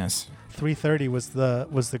of goodness. 3:30 was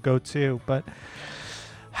the go-to. But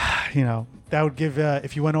you know that would give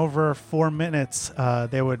if you went over 4 minutes,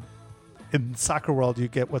 they would in soccer world you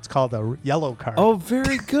get what's called a yellow card. Oh,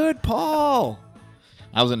 very good, Paul.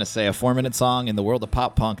 I was going to say a 4-minute song in the world of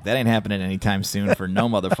pop punk. That ain't happening anytime soon for no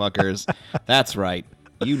motherfuckers. That's right.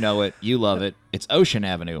 You know it. You love it. It's Ocean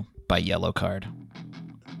Avenue by Yellow Card.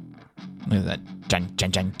 Look at that. Dun,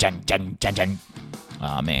 dun, dun, dun, dun, dun, dun.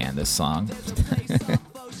 Oh, man, this song.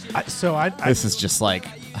 This is just like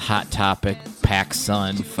Hot Topic, Pac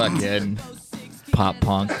Sun, fucking pop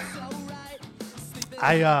punk.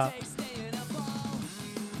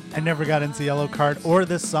 I never got into Yellow Card or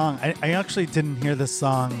this song. I actually didn't hear this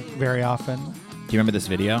song very often. Do you remember this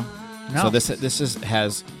video? No. So this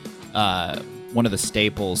has one of the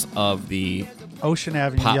staples of the Ocean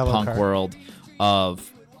Avenue pop Yellow punk Card. world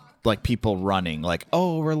of like people running, like,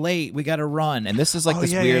 oh, we're late, we gotta run. And this is like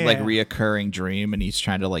this weird like reoccurring dream, and he's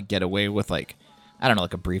trying to like get away with like, I don't know,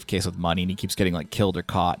 like a briefcase with money, and he keeps getting like killed or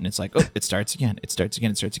caught, and it's like, oh, it starts again.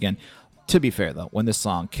 To be fair though, when this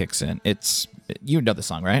song kicks in, you know the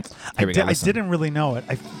song, right? Here we go. I listen. didn't really know it.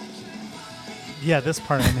 This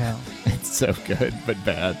part I know. It's so good but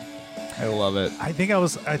bad. I love it. I think I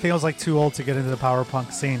was like too old to get into the power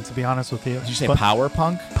punk scene, to be honest with you. Did you say power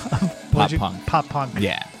punk? Pop punk. Pop punk.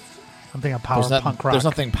 Yeah. I'm thinking power punk rock. There's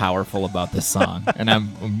nothing powerful about this song, and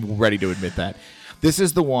I'm ready to admit that. This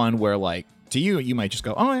is the one where, like, to you might just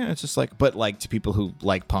go, oh, yeah, it's just like, but like to people who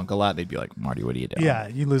like punk a lot, they'd be like, Marty, what are you doing? Yeah,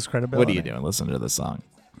 you lose credibility. What are you doing? Listen to this song.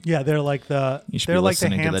 Yeah, they're like You should be the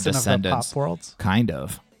listening to the Hanson of the Descendants. pop worlds. Kind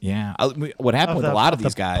of. Yeah. What happened with a lot of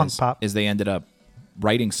these guys punk pop. is they ended up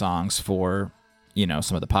writing songs for,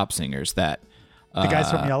 some of the pop singers that. The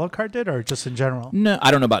guys from Yellow Card did, or just in general? No,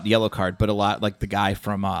 I don't know about Yellow Card, but a lot like the guy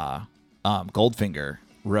from Goldfinger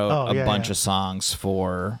wrote Oh, a yeah, bunch yeah. of songs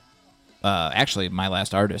for. Actually, My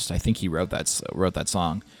Last Artist. I think he wrote that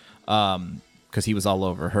song because he was all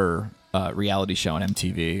over her reality show on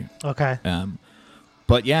MTV. Okay.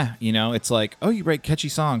 But yeah, it's like, oh, you write catchy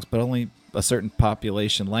songs, but only a certain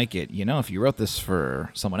population like it. If you wrote this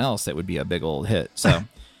for someone else, it would be a big old hit. So,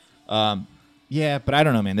 yeah, but I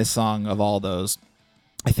don't know, man. This song of all those,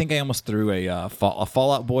 I think I almost threw a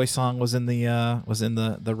Fall Out Boy song was in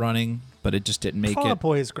the running, but it just didn't make Fall it. Out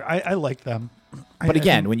Boy is great. I like them. But I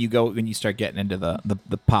again, think when you start getting into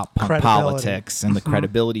the pop punk Credibility. politics and the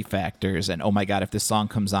credibility factors, and oh my god, if this song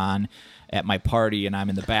comes on at my party and I'm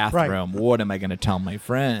in the bathroom, what am I going to tell my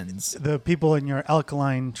friends? the people in your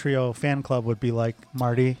Alkaline Trio fan club would be like,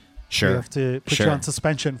 Marty, Sure. we have to put Sure. you on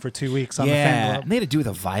suspension for 2 weeks on the fan Yeah, club. and they had to do with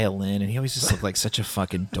a violin, and he always just looked like such a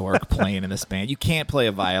fucking dork playing in this band. You can't play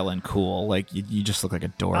a violin cool. Like, you just look like a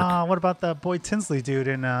dork. What about that Boyd Tinsley dude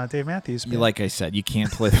in Dave Matthews band? Like I said, you can't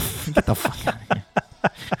play get the fuck out of here.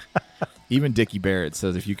 Even Dickie Barrett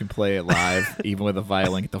says if you can play it live, even with a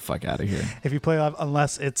violin, get the fuck out of here. If you play live,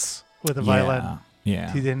 unless it's with a violin.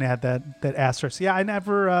 Yeah. He didn't add that asterisk. Yeah, I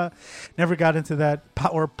never got into that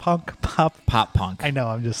power punk pop. Pop punk. I know.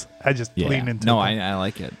 I just lean into No, the I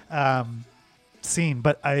like it. scene,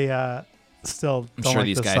 but I still I'm don't sure like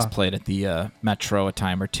these this guys song. played at the Metro a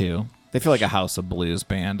time or two. They feel like a House of Blues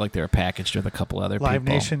band, like they were packaged with a couple other Live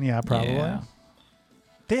people. Nation, yeah, probably. Yeah.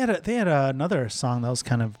 They had another song that was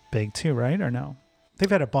kind of big too, right? Or no? They've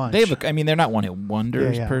had a bunch. They're not one hit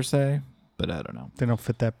wonders Yeah. per se, but I don't know. They don't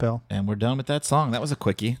fit that bill. And we're done with that song. That was a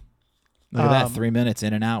quickie. Look at that, 3 minutes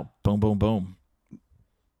in and out. Boom, boom, boom.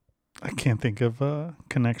 I can't think of a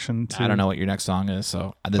connection to. I don't know what your next song is,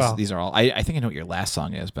 so these are all. I think I know what your last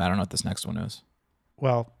song is, but I don't know what this next one is.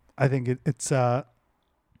 Well, I think it's.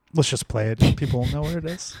 Let's just play it. People will know what it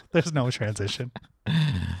is. There's no transition.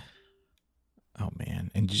 Oh man!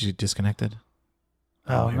 And did you disconnected?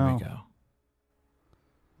 Oh, here no. we go.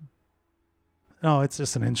 No, it's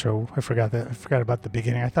just an intro. I forgot about the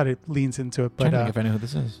beginning. I thought it leans into it, Trying but to think if I know who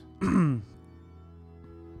this is.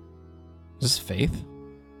 Is this Faith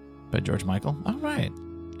by George Michael? All right.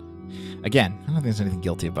 Again, I don't think there's anything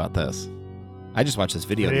guilty about this. I just watched this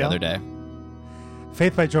video the other day.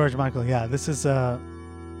 Faith by George Michael. Yeah, this is.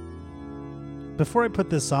 Before I put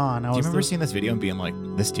this on, Do you remember seeing this video and being like,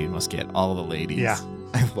 "This dude must get all the ladies"? Yeah.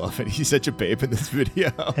 I love it. He's such a babe in this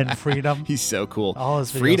video. And Freedom. He's so cool. All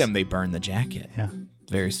his videos. Freedom, they burn the jacket. Yeah.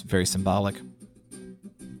 Very, very symbolic.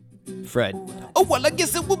 Fred. Oh, well, I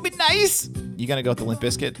guess it would be nice. You gonna go with the Limp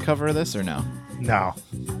Bizkit cover of this or no? No.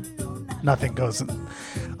 Nothing goes in.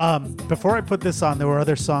 Before I put this on, there were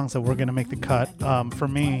other songs that were going to make the cut. For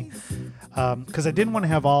me, because I didn't want to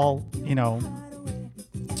have all,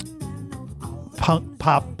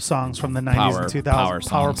 pop songs from the 90s and 2000s. Power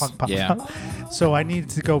songs. Punk pop. Yeah. So I needed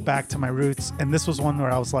to go back to my roots. And this was one where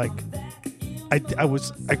I was like, I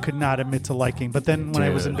could not admit to liking. But then when I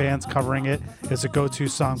was in Dude. bands covering it, it was a go-to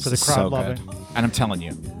song for the This is crowd so loving. good. And I'm telling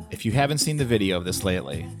you, if you haven't seen the video of this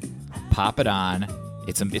lately, pop it on.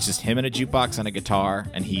 It's just him and a jukebox and a guitar,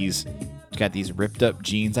 and he's got these ripped up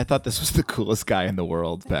jeans. I thought this was the coolest guy in the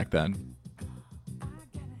world back then.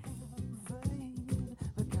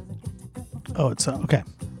 Oh, it's okay.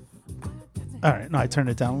 All right. No, I turned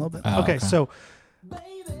it down a little bit. Oh, okay, okay. so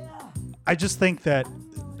I just think that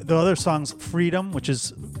the other songs, Freedom, which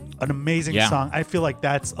is an amazing Yeah. song, I feel like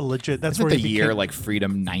that's a legit. That's Isn't where it the he year became like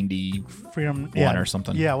Freedom 90? Freedom or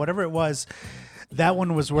something? Yeah, whatever it was. That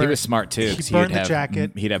one was where He was smart too. He 'cause burned he'd the have,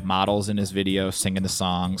 jacket. He'd have models in his video singing the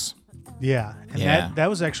songs. Yeah, and Yeah. that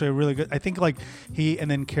was actually a really good. I think like he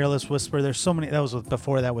and then Careless Whisper. There's so many. That was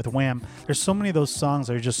before that with Wham. There's so many of those songs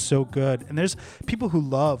that are just so good. And there's people who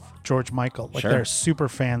love George Michael, like Sure. they're super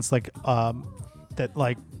fans, like that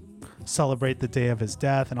like celebrate the day of his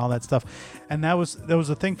death and all that stuff. And that was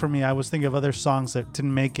a thing for me. I was thinking of other songs that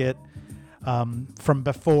didn't make it from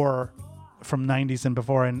before, from 90s and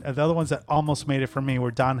before, and the other ones that almost made it for me were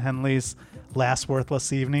Don Henley's Last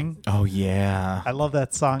Worthless Evening. Oh yeah. I love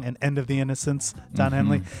that song and End of the Innocence, Don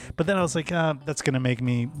Henley. But then I was like, that's going to make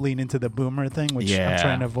me lean into the boomer thing, which Yeah. I'm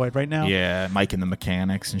trying to avoid right now. Yeah, Mike and the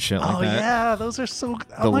Mechanics and shit like Oh, that. yeah. Those are so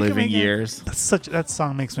The Living Years. That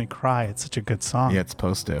song makes me cry. It's such a good song. Yeah, it's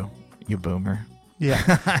supposed to. You boomer.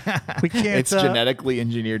 Yeah. We can't. It's genetically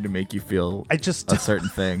engineered to make you feel I just a certain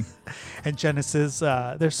thing. and Genesis.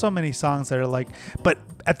 There's so many songs that are like, but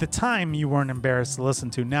at the time you weren't embarrassed to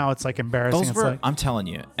listen to. Now it's like embarrassing. Those It's were, like, I'm telling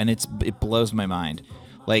you, and it blows my mind.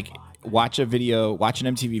 Like, watch an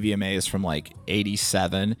MTV VMAs from like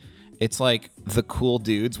 87. It's like the cool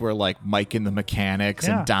dudes were like Mike and the Mechanics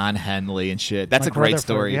Yeah. and Don Henley and shit. That's Mike a great Rutherford,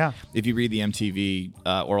 story. yeah. If you read the MTV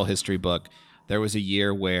oral history book, there was a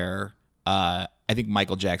year where I think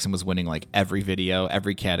Michael Jackson was winning like every video,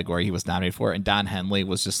 every category he was nominated for, and Don Henley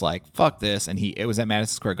was just like, "Fuck this!" And it was at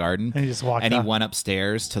Madison Square Garden, And he just walked and he out. went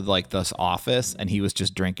upstairs to like this office, and he was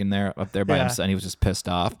just drinking up there by Yeah. himself, and he was just pissed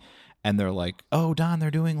off. And they're like, "Oh, Don,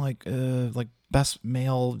 they're doing like best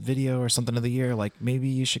male video or something of the year. Like maybe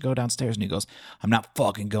you should go downstairs." And he goes, "I'm not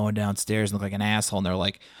fucking going downstairs and look like an asshole." And they're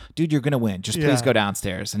like, "Dude, you're gonna win. Just please Yeah. go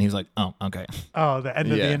downstairs." And he was like, "Oh, okay." Oh, the end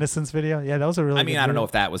of Yeah. the Innocence video. Yeah, that was a really. I mean, good I don't know video.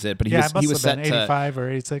 if that was it, but he Yeah, was it must he was have set been to 85 or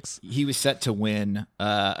 86. he was set to win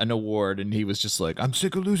an award, and he was just like, "I'm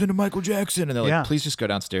sick of losing to Michael Jackson." And they're like, Yeah. "Please just go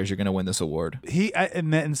downstairs. You're gonna win this award."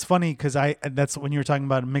 And it's funny because that's when you were talking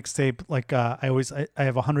about a mixtape. Like I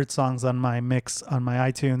have 100 songs on my mix on my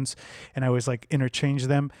iTunes, and I always like interchange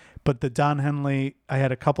them. But the Don Henley, I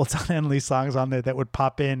had a couple Don Henley songs on there that would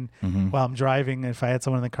pop in while I'm driving. If I had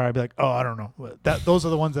someone in the car, I'd be like, "Oh, I don't know." Those are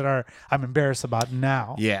the ones that I'm embarrassed about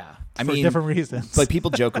now. Yeah, I for mean, different reasons. like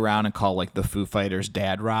people joke around and call like the Foo Fighters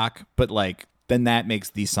dad rock, but like then that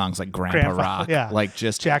makes these songs like grandpa rock. Yeah, Like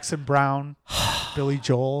just Jackson Brown, Billy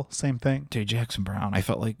Joel, same thing. Dude, Jackson Brown. I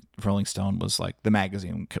felt like Rolling Stone was like the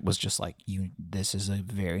magazine was just like, this is a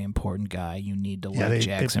very important guy. You need to like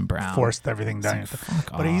Jackson Brown. Forced everything down. like,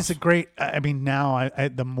 fuck But he's a great. I mean, now I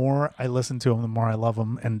the more I listen to him, the more I love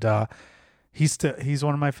him, and he's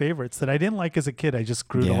one of my favorites that I didn't like as a kid. I just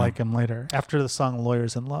grew to Yeah. like him later after the song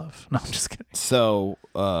 "Lawyers in Love." No, I'm just kidding. So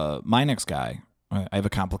my next guy, I have a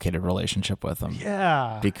complicated relationship with him.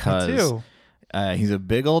 Yeah, me Because too. He's a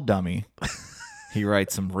big old dummy. He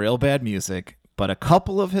writes some real bad music, but a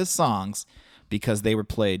couple of his songs, because they were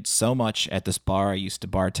played so much at this bar I used to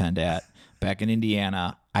bartend at back in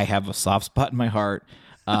Indiana, I have a soft spot in my heart.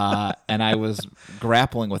 And I was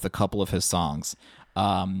grappling with a couple of his songs.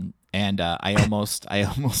 And I almost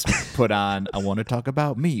put on "I Want to Talk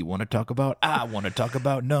About Me," "Want to Talk About," "I Want to Talk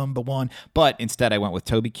About Number One," but instead I went with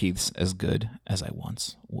Toby Keith's "As Good as I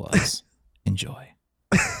Once Was." Enjoy.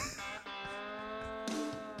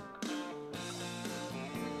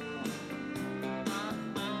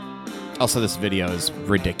 Also, this video is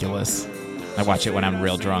ridiculous. I watch it when I'm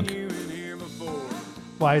real drunk.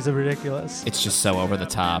 Why is it ridiculous? It's just so over the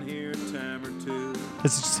top.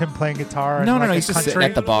 It's just him playing guitar. And No, like a he's just sitting country?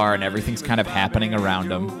 at the bar and everything's kind of happening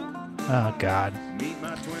around him. Oh God.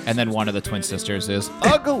 And then one of the twin sisters is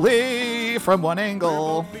ugly from one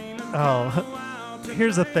angle. Oh,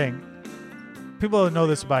 here's the thing. People don't know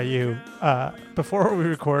this about you. Before we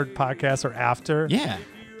record podcasts or after, Yeah.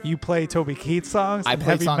 you play Toby Keith songs. I and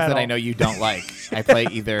play heavy songs metal. that I know you don't like. I play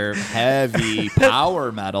either heavy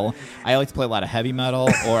power metal. I like to play a lot of heavy metal,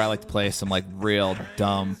 or I like to play some like real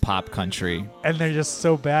dumb pop country. and they're just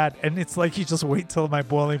so bad. And it's like you just wait till my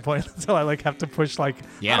boiling point until I like have to push like,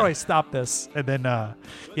 Yeah. how do I stop this? And then,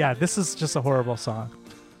 yeah, this is just a horrible song.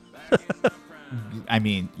 I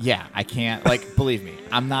mean, yeah, I can't like believe me.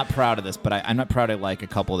 I'm not proud of this, but I'm not proud of like a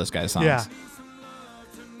couple of this guy's songs. Yeah.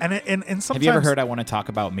 And sometimes Have you ever heard "I Want to Talk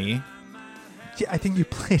About Me"? Yeah, I think you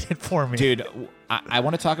played it for me, Dude, I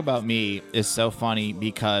Want to Talk About Me is so funny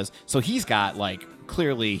because so he's got like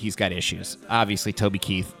clearly he's got issues. Obviously, Toby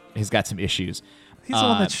Keith has got some issues. He's the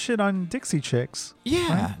one that shit on Dixie Chicks.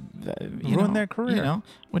 Yeah, Ruined their career. You know,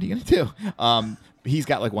 what are you gonna do? He's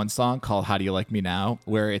got like one song called "How Do You Like Me Now,"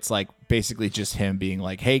 where it's like basically just him being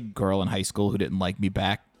like, "Hey, girl in high school who didn't like me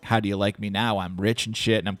back, how do you like me now? I'm rich and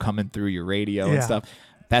shit, and I'm coming through your radio Yeah. and stuff."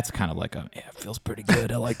 That's kind of like it feels pretty good.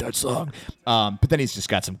 I like that song. But then he's just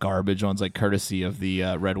got some garbage ones, like courtesy of the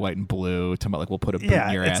Red, White, and Blue. Talking about like we'll put a boot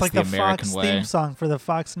in your it's ass like the the American Fox way. theme song for the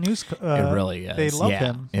Fox News. It really is. They love Yeah,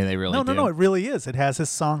 him. and they really No, do. it really is. It has his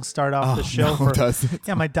song start off the show. no, does it?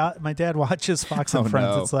 Yeah, my dad watches Fox and Oh,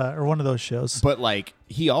 Friends. no. It's or one of those shows. But like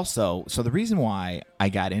he also, so the reason why I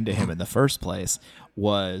got into him in the first place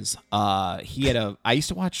was he had I used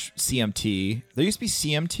to watch CMT. There used to be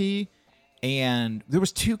CMT, and there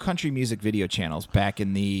was 2 country music video channels back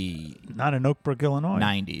in the Not in Oak Brook, Illinois.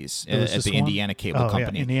 90s There was at just the one? Indiana Cable Oh,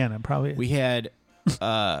 Company. Yeah, Indiana, probably. We had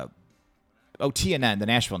TNN, the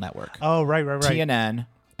Nashville Network. oh, right. TNN. And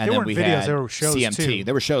There then weren't we videos, had there were shows, CMT. too.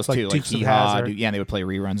 There were shows Like too, like Dukes of Hee Haw, Hazzard. and they would play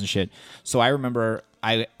reruns and shit. So I remember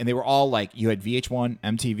and they were all like you had VH1,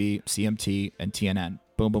 MTV, CMT, and TNN.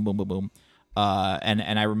 Boom, boom, boom, boom, boom.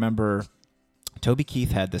 And I remember Toby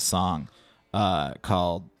Keith had this song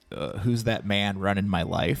called "Who's That Man Running My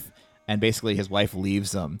Life," and basically his wife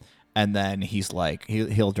leaves him. And then he's like,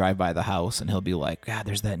 he'll drive by the house and he'll be like, God,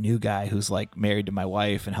 there's that new guy who's like married to my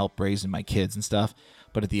wife and helped raising my kids and stuff.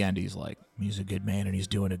 But at the end, he's like, he's a good man and he's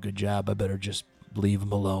doing a good job. I better just leave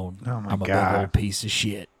him alone. Oh, my I'm a big God. old piece of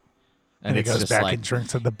shit. And he it's goes just back like, and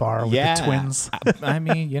drinks at the bar with yeah, the twins. I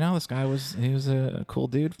mean, this guy was a cool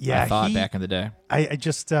dude. Yeah, I thought back in the day. I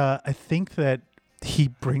just I think that he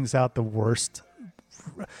brings out the worst.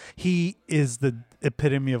 He is the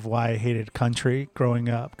epitome of why I hated country growing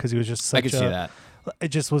up, because he was just such I could see that. It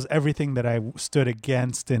just was everything that I stood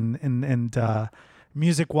against and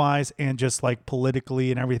music wise and just like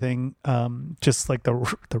politically and everything. Just like it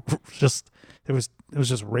was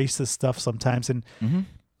just racist stuff sometimes. And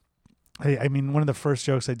I mean, one of the first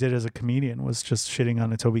jokes I did as a comedian was just shitting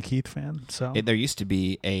on a Toby Keith fan. So There used to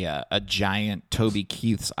be a giant Toby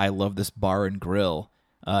Keith's I Love This Bar and Grill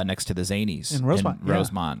next to the Zanies In Rosemont, yeah.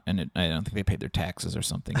 Rosemont, and I don't think they paid their taxes or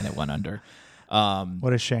something, and it went under.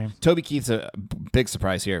 what a shame. Toby Keith's a big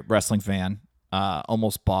surprise here. Wrestling fan,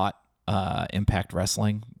 almost bought Impact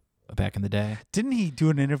Wrestling back in the day. Didn't he do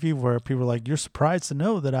an interview where people were like, "You're surprised to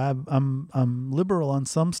know that I'm liberal on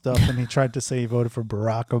some stuff," and he tried to say he voted for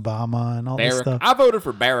Barack Obama and all this stuff. I voted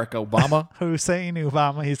for Barack Obama. Hussein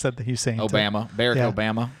Obama. He said that Hussein. Obama. Barack Yeah.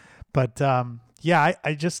 Obama. But yeah,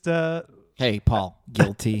 I just Hey, Paul,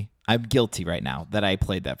 guilty. I'm guilty right now that I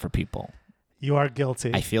played that for people. you are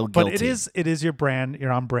guilty. I feel but guilty. it is your brand.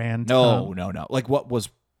 You're on brand. No. Like what was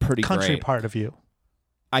pretty country great. part of you.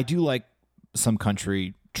 I do like some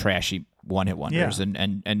country trashy one-hit wonders, Yeah.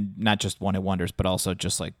 and not just one-hit wonders, but also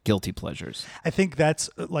just like guilty pleasures. I think that's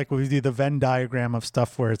like when we do the Venn diagram of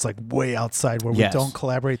stuff where it's like way outside where Yes. we don't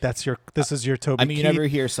collaborate. This is your Toby I mean, you Keith. never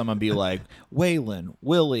hear someone be like Waylon,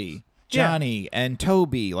 Willie, Johnny, and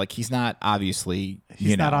Toby. Like he's not obviously.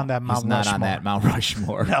 He's not on that Mount He's not Rushmore. on that Mount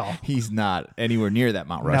Rushmore. No. He's not anywhere near that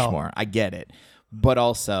Mount No. Rushmore. I get it, but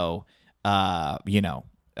also,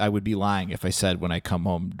 I would be lying if I said when I come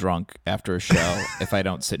home drunk after a show, if I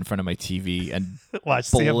don't sit in front of my TV and Watch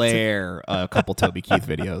CMT. blare a couple Toby Keith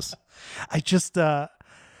videos. I just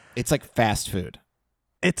It's like fast food.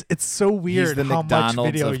 it's so He's weird the how McDonald's much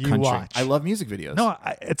video of you country. watch. I love music videos. No,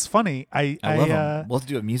 it's funny. I love them. We'll have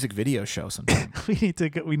to do a music video show sometime. we need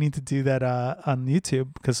to do that on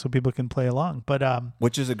YouTube because so people can play along. But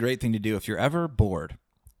Which is a great thing to do if you're ever bored.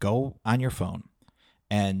 Go on your phone,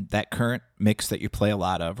 and that current mix that you play a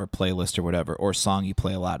lot of, or playlist or whatever, or song you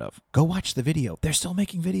play a lot of, go watch the video. They're still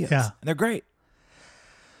making videos, Yeah. and they're great.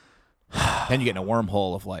 Then you get in a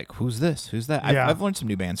wormhole of like, who's this? Who's that? Yeah. I've learned some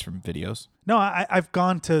new bands from videos. no, I've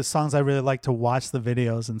gone to songs I really like to watch the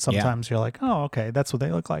videos, and sometimes you're like, oh, okay, that's what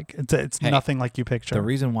they look like. It's Hey, nothing like you picture. The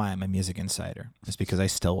reason why I'm a music insider is because I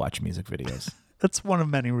still watch music videos. That's one of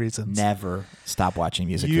many reasons. Never stop watching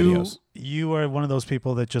music videos. You are one of those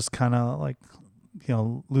people that just kind of like,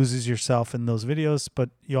 loses yourself in those videos, but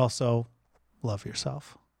you also love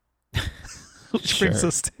yourself. Which brings Sure.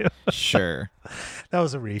 us to Sure. that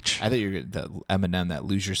was a reach. I thought you were the Eminem that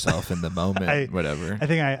lose yourself in the moment, whatever. I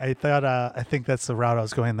think that's the route I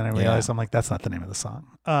was going. Then I realized I'm like, that's not the name of the song.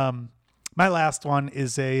 My last one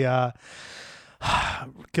is a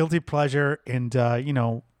guilty pleasure, and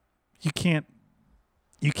you can't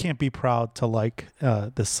be proud to like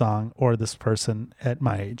this song or this person at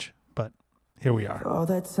my age, but here we are. All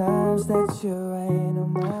the times that you rain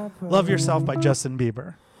on my parade, Love Yourself by Justin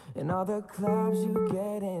Bieber. and all the clubs you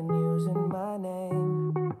get in using my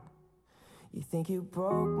name. You think you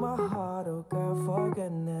broke my heart, oh girl, for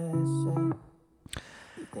goodness sake.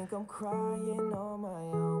 You think I'm crying on my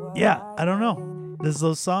own. Well, Yeah, I don't know. This is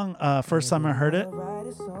a song. First time I heard it, write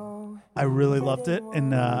a song. I really loved it,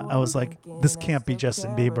 and I was like, this can't be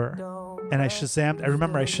Justin Bieber. And I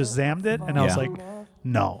remember I Shazammed it, and I was Yeah. like,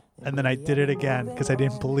 no. And then I did it again because I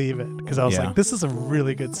didn't believe it, because I was Yeah. like, this is a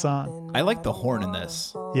really good song. I like the horn in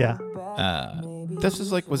this. Yeah. Was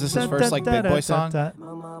this his first like big boy song?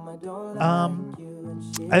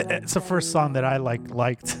 It's the first song that I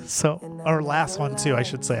liked. So, or last one too, I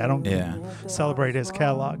should say. I don't Yeah. celebrate his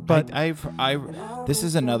catalog, but This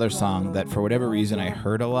is another song that for whatever reason I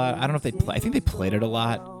heard a lot. I don't know if I think they played it a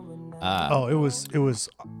lot. it was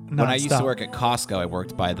When I used to nonstop. work at Costco, I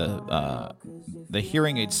worked by the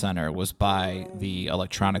hearing aid center was by the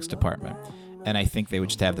electronics department. And I think they would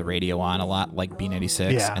just have the radio on a lot, like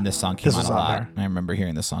B96. Yeah. And this song came This on was a on lot. there. And I remember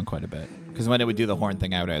hearing this song quite a bit. Because when it would do the horn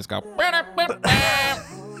thing, I would always go.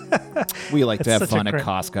 We like to It's have such a fun at great-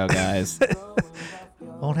 Costco, guys.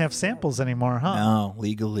 Won't have samples anymore, huh? No,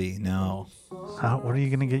 legally, no. Where are you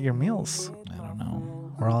gonna get your meals? I don't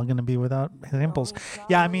know. We're all gonna be without samples.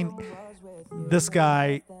 Yeah, I mean, this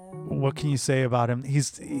guy. What can you say about him?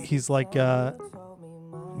 He's like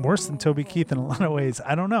worse than Toby Keith in a lot of ways.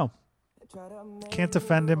 I don't know. Can't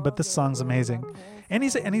defend him, but this song's amazing, and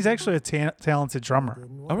he's actually a talented drummer.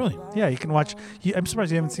 Oh, really? Yeah, you can watch. I'm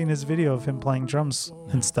surprised you haven't seen his video of him playing drums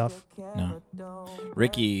and stuff. No.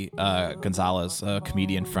 Ricky Gonzalez, a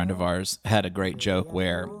comedian friend of ours, had a great joke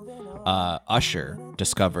where Usher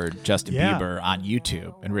discovered Justin Bieber on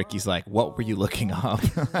YouTube, and Ricky's like, "What were you looking up?"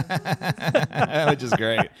 Which is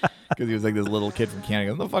great because he was like this little kid from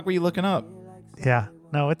Canada. What the fuck were you looking up? Yeah.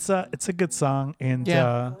 No, it's a good song, and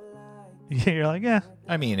you're like, yeah.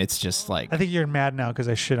 I mean, it's just like I think you're mad now because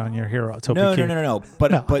I shit on your hero, Toby no. Keith.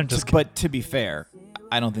 But to be fair,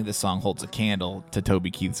 I don't think this song holds a candle to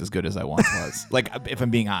Toby Keith's "As Good as I Once Was." Like, if I'm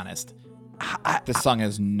being honest, this song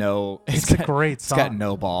has no. It's a great song. It's got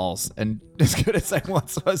no balls, and "As Good as I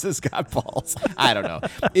Once Was" has got balls. I don't know.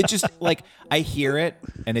 It just like I hear it,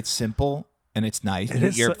 and it's simple and it's nice. It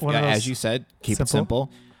is one of those as you said, keep it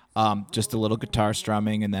simple. Just a little guitar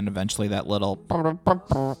strumming, and then eventually that little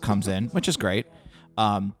comes in, which is great.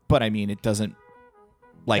 But I mean, it doesn't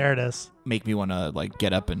like there it is. Make me want to like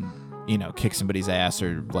get up and kick somebody's ass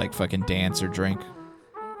or like fucking dance or drink.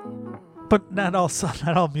 But not all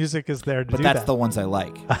music is there to do that. But that's the ones I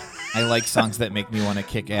like. I like songs that make me want to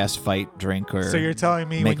kick ass, fight, drink, or so you're telling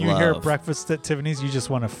me when you hear Breakfast at Tiffany's, you just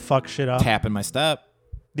want to fuck shit up? Tap in my step.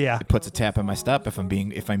 Yeah. It puts a tap in my step if I'm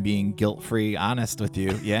being guilt-free honest with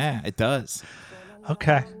you. Yeah, it does.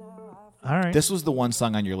 Okay. All right. This was the one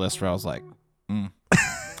song on your list where I was like,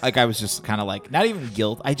 like I was just kind of like, not even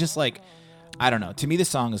guilt. I just like, I don't know. To me, this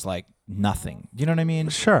song is like nothing. You know what I mean?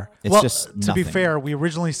 Sure. It's just to nothing. be fair, we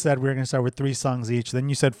originally said we were going to start with 3 songs each. Then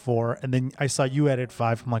you said 4, and then I saw you added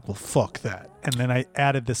 5. I'm like, well, fuck that. And then I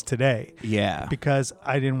added this today. Yeah. Because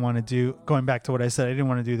I didn't want to do, going back to what I said, I didn't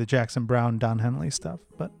want to do the Jackson Browne, Don Henley stuff.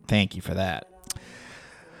 But thank you for that.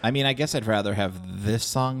 I mean, I guess I'd rather have this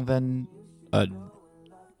song than a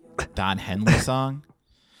Don Henley song.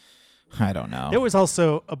 I don't know. It was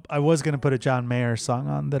also I was going to put a John Mayer song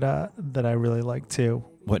on that I really like too.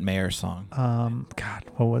 What Mayer song? God,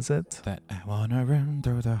 what was it? That I wanna run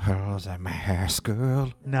through the halls of my high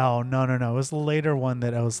school. No. It was the later one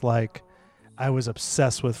that I was like, I was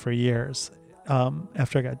obsessed with for years.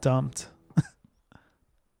 After I got dumped.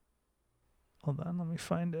 Hold on, let me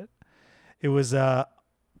find it. It was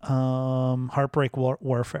Heartbreak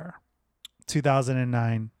Warfare,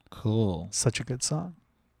 2009. Cool. Such a good song.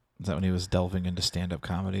 Is that when he was delving into stand-up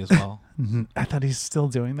comedy as well? I thought he's still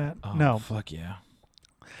doing that. Oh, no. Fuck yeah.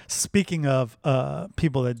 Speaking of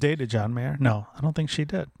people that dated John Mayer, no, I don't think she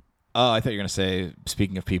did. Oh, I thought you were going to say,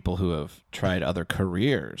 speaking of people who have tried other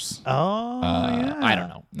careers. Oh, yeah. I don't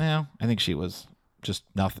know. No, I think she was just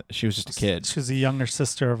nothing. She was just a kid. She was a younger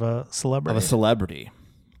sister of a celebrity.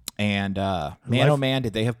 And man, oh man,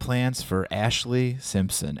 did they have plans for Ashley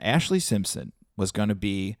Simpson. Ashley Simpson was going to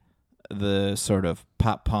be the sort of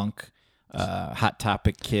pop punk, Hot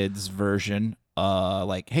Topic Kids version.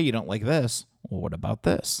 Like, hey, you don't like this? Well, what about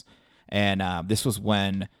this? And this was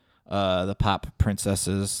when the pop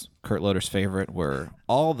princesses, Kurt Loder's favorite, were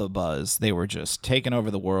all the buzz. They were just taking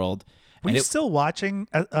over the world. Were you still watching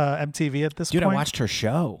MTV at this point? Dude, I watched her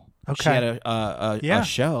show. Okay. She had a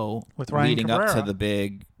show with Ryan leading Cabrera. up to the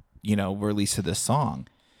big, release of this song.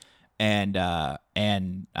 And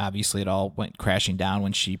obviously it all went crashing down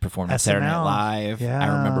when she performed at Saturday Night Live. Yeah. I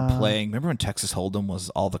remember when Texas Hold'em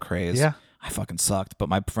was all the craze? Yeah. I fucking sucked, but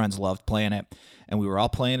my friends loved playing it. And we were all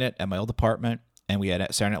playing it at my old apartment, and we had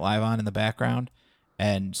Saturday Night Live on in the background.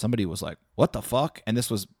 And somebody was like, what the fuck? And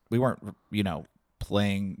we weren't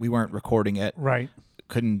recording it. Right.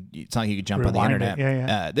 It's not like you could jump Rewind on the internet.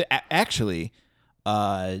 Yeah. Actually,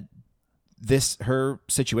 her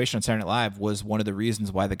situation on Saturday Night Live was one of the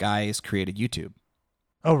reasons why the guys created YouTube.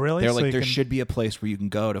 Oh, really? They're like, there should be a place where you can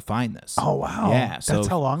go to find this. Oh, wow. Yeah. So that's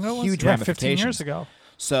how long ago it was? Huge 15 years ago.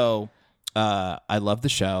 So I love the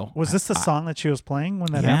show. Was this the song that she was playing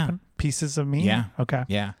when that happened? Pieces of Me? Yeah. Okay.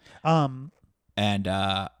 Yeah. And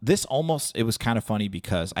this it was kind of funny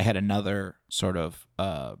because I had another sort of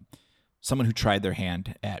someone who tried their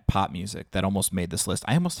hand at pop music that almost made this list.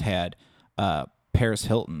 I almost had Paris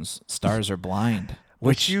Hilton's Stars Are Blind.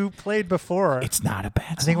 Which you played before. It's not a bad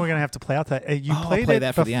song. I think we're going to have to play out that. You played play it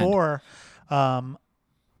that for the end.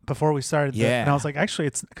 Before we started. Yeah. And I was like, actually,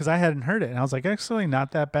 it's because I hadn't heard it. And I was like, actually,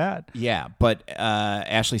 not that bad. Yeah. But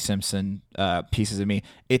Ashley Simpson, Pieces of Me,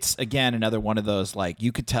 it's, again, another one of those, like,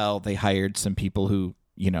 you could tell they hired some people who,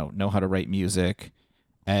 know how to write music.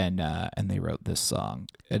 And they wrote this song.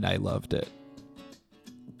 And I loved it.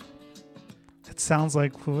 It sounds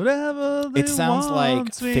like whatever they It sounds like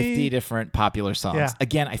want 50 different popular songs. Yeah.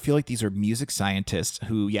 Again, I feel like these are music scientists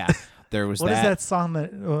who, there was What is that song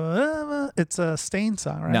that it's a Stained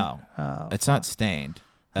song, right? No, it's not Stained.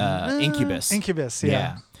 Incubus. Incubus,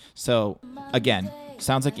 yeah. So, again,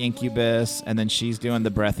 sounds like Incubus, and then she's doing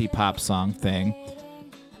the breathy pop song thing.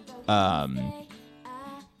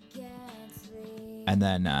 and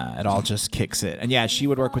then it all just kicks it. And yeah, she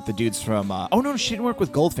would work with the dudes from. Oh no, she didn't work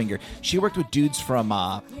with Goldfinger. She worked with dudes from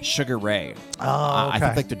Sugar Ray. Oh, okay. I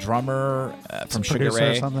think like the drummer from Sugar producer or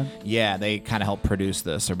Ray. something? Yeah, they kind of helped produce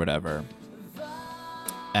this or whatever.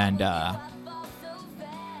 And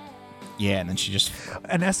yeah, and then she just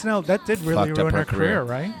And SNL, that did really fucked up ruin her her career,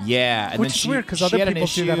 right? Yeah, and Which then is she, weird, 'cause she other had an people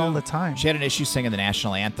do that all the time. She had an issue singing the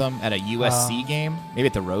national anthem at a USC game, maybe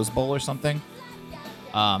at the Rose Bowl or something.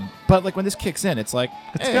 But like when this kicks in, it's like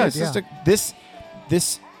It's hey, good, it's just yeah.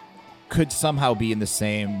 this could somehow be in the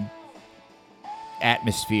same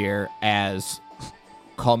atmosphere as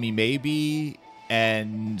Call Me Maybe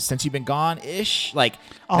and Since You've Been Gone ish. Like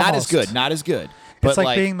not as Almost. good. But It's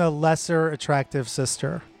like being the lesser attractive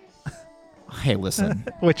sister, hey, listen.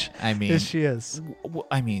 which I mean, she is.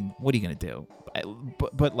 I mean, what are you gonna do?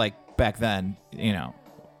 But like back then,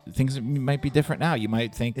 things might be different now. You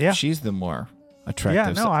might think Yeah. she's the more Yeah,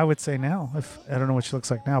 attractive. no, I would say now. If I don't know what she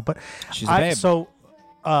looks like now, but She's a babe. So,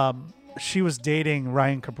 she was dating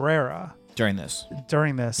Ryan Cabrera during this.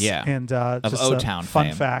 during this. Yeah. And just O-Town a fun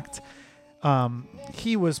fame. fact.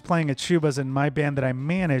 He was playing at Chubas in my band that I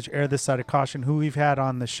manage, Air This Side of Caution, who we've had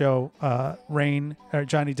on the show, Rain, or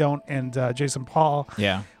Johnny Don't, and Jason Paul.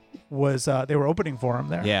 Yeah, Was they were opening for him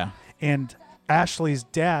there. yeah. And Ashley's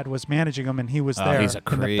dad was managing him, and he was there He's a in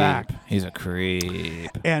the creep. back. He's a creep.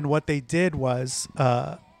 And what they did was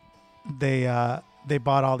they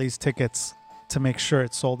bought all these tickets to make sure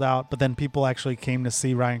it sold out. But then people actually came to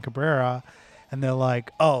see Ryan Cabrera, and they're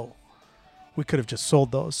like, "Oh, we could have just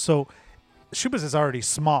sold those." So Shubas is already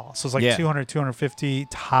small, so it's like Yeah. 200, 250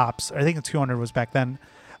 tops. I think 200 was back then.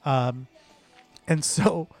 And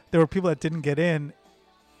so there were people that didn't get in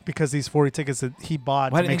because these 40 tickets that he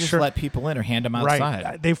bought Why to didn't they make just sure. let people in or hand them outside?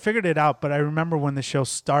 Right. They figured it out, but I remember when the show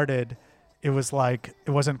started, it was like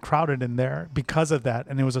it wasn't crowded in there because of that,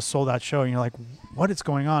 and it was a sold out show, and you're like, what is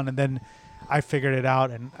going on? And then I figured it out,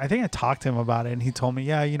 and I think I talked to him about it, and he told me,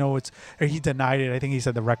 yeah, it's, or he denied it. I think he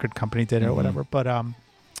said the record company did it or whatever, but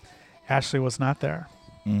Ashley was not there.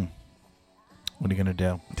 What are you gonna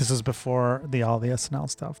do? This is before all the SNL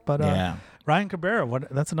stuff, but Yeah. Ryan Cabrera,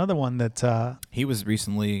 that's another one that He was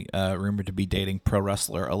recently rumored to be dating pro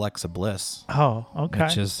wrestler Alexa Bliss, okay.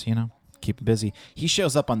 which is keep him busy. He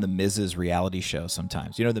shows up on the Miz's reality show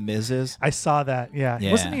sometimes. You know who the Miz is? I saw that. Yeah.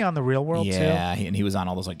 Yeah. Wasn't he on the Real World too? Yeah, and he was on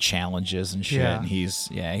all those like challenges and shit. Yeah. And he's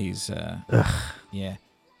yeah,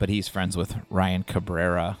 but he's friends with Ryan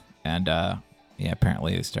Cabrera, and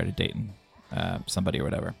apparently they started dating somebody or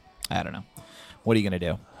whatever. I don't know. What are you gonna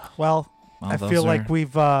do? Well, Well, I those feel are- like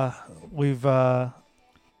we've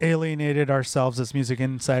alienated ourselves as music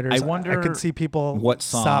insiders. I wonder I could see people what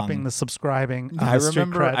song- stopping the subscribing. I the street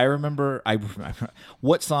remember. cred. I remember.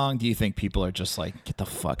 What song do you think people are just like, get the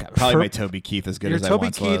fuck out? Probably my Toby Keith, as good Your as Toby I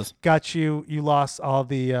once Keith was. got you. You lost all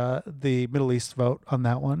the Middle East vote on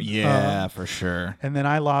that one. Yeah, for sure. And then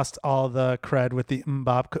I lost all the cred with the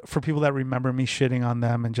Mbop for people that remember me shitting on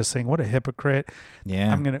them and just saying what a hypocrite.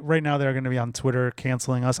 Yeah, Right now they're gonna be on Twitter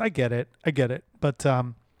canceling us. I get it, but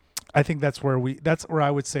I think that's where I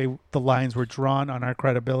would say the lines were drawn on our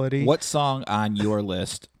credibility. What song on your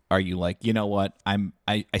list are you like? You know what? I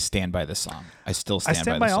stand by this song. I still stand. I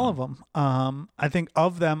stand by by this all song. of them. I think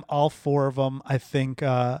of them, all four of them, I think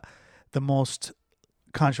the most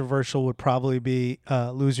controversial would probably be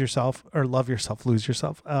Lose Yourself or Love Yourself, Lose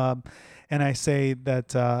Yourself. And I say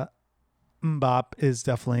that Mbop is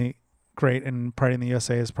definitely great, and Party in the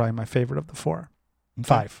USA is probably my favorite of the four. Okay.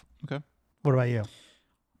 5. Okay. What about you?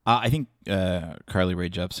 I think Carly Rae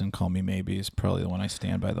Jepsen, "Call Me Maybe" is probably the one I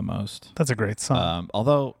stand by the most. That's a great song.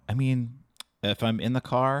 Although, I mean, if I'm in the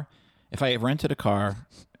car, if I rented a car,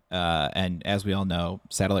 and as we all know,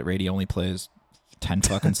 satellite radio only plays 10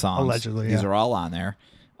 fucking songs. Allegedly, These yeah. are all on there,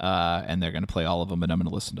 and they're going to play all of them, and I'm going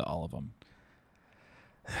to listen to all of them.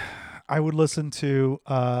 I would listen to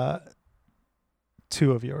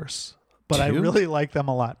 2 of yours, but I 2? really like them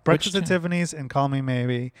a lot. Breakfast at 2? Tiffany's and Call Me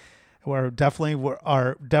Maybe are definitely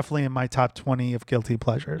in my top 20 of guilty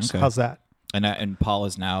pleasures. Okay. How's that? And Paul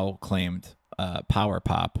has now claimed power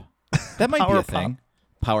pop. That might be Power a thing.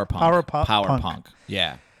 Power punk. Power pop Power punk. punk.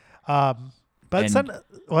 Yeah. But And-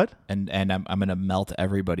 what? And I'm gonna melt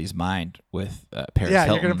everybody's mind with Paris Yeah,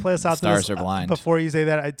 Hilton. you're gonna play us out. Stars to Are this. Blind. Before you say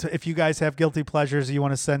that, if you guys have guilty pleasures you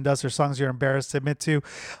want to send us or songs you're embarrassed to admit to,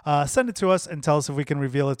 send it to us and tell us if we can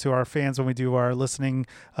reveal it to our fans when we do our listening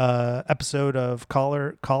episode of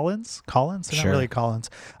Collins. They're Sure. not really Collins.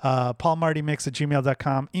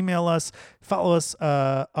 PaulMartyMix@gmail.com. Email us, follow us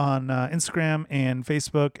on Instagram and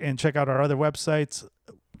Facebook, and check out our other websites.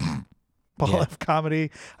 Paul Yeah. F Comedy,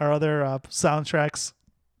 our other soundtracks.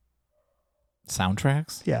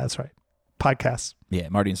 Soundtracks? Yeah, that's right. podcast. Yeah,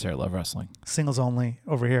 Marty and Sarah Love Wrestling. Singles only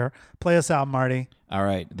over here. Play us out, Marty. All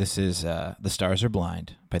right, this is The Stars Are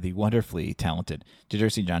Blind by the wonderfully talented. Did you ever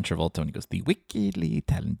see John Travolta when he goes, the wickedly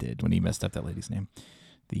talented, when he messed up that lady's name?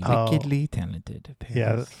 The wickedly talented Paris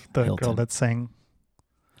Yeah, the Hilton. girl that sang.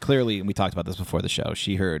 Clearly, and we talked about this before the show,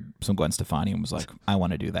 she heard some Gwen Stefani and was like, I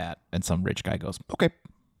want to do that. And some rich guy goes, okay.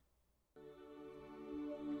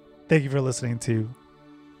 Thank you for listening to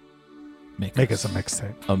Make Us a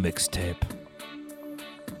Mixtape. A mixtape.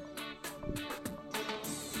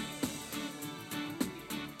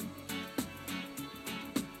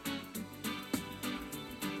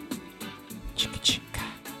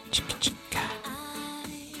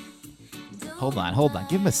 Hold on.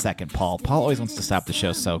 Give him a second, Paul. Paul always wants to stop the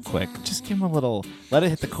show so quick. Just give him a little, let it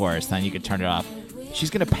hit the chorus, then you can turn it off.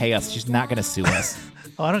 She's going to pay us. She's not going to sue us.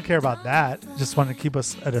 Oh, I don't care about that. Just want to keep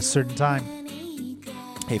us at a certain time.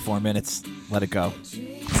 Hey, 4 minutes. Let it go.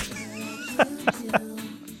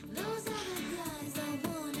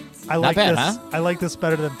 I like bad, this. huh? I like this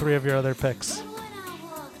better than 3 of your other picks.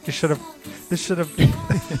 This should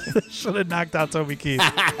have knocked out Toby Keith.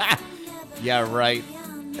 Yeah, right.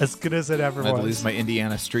 As good as it ever I had to was. lose my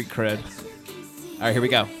Indiana street cred. All right, here we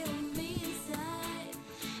go.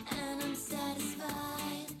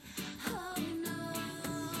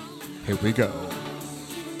 Here we go.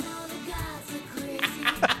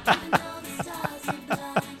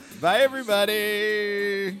 Bye,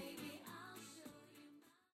 everybody.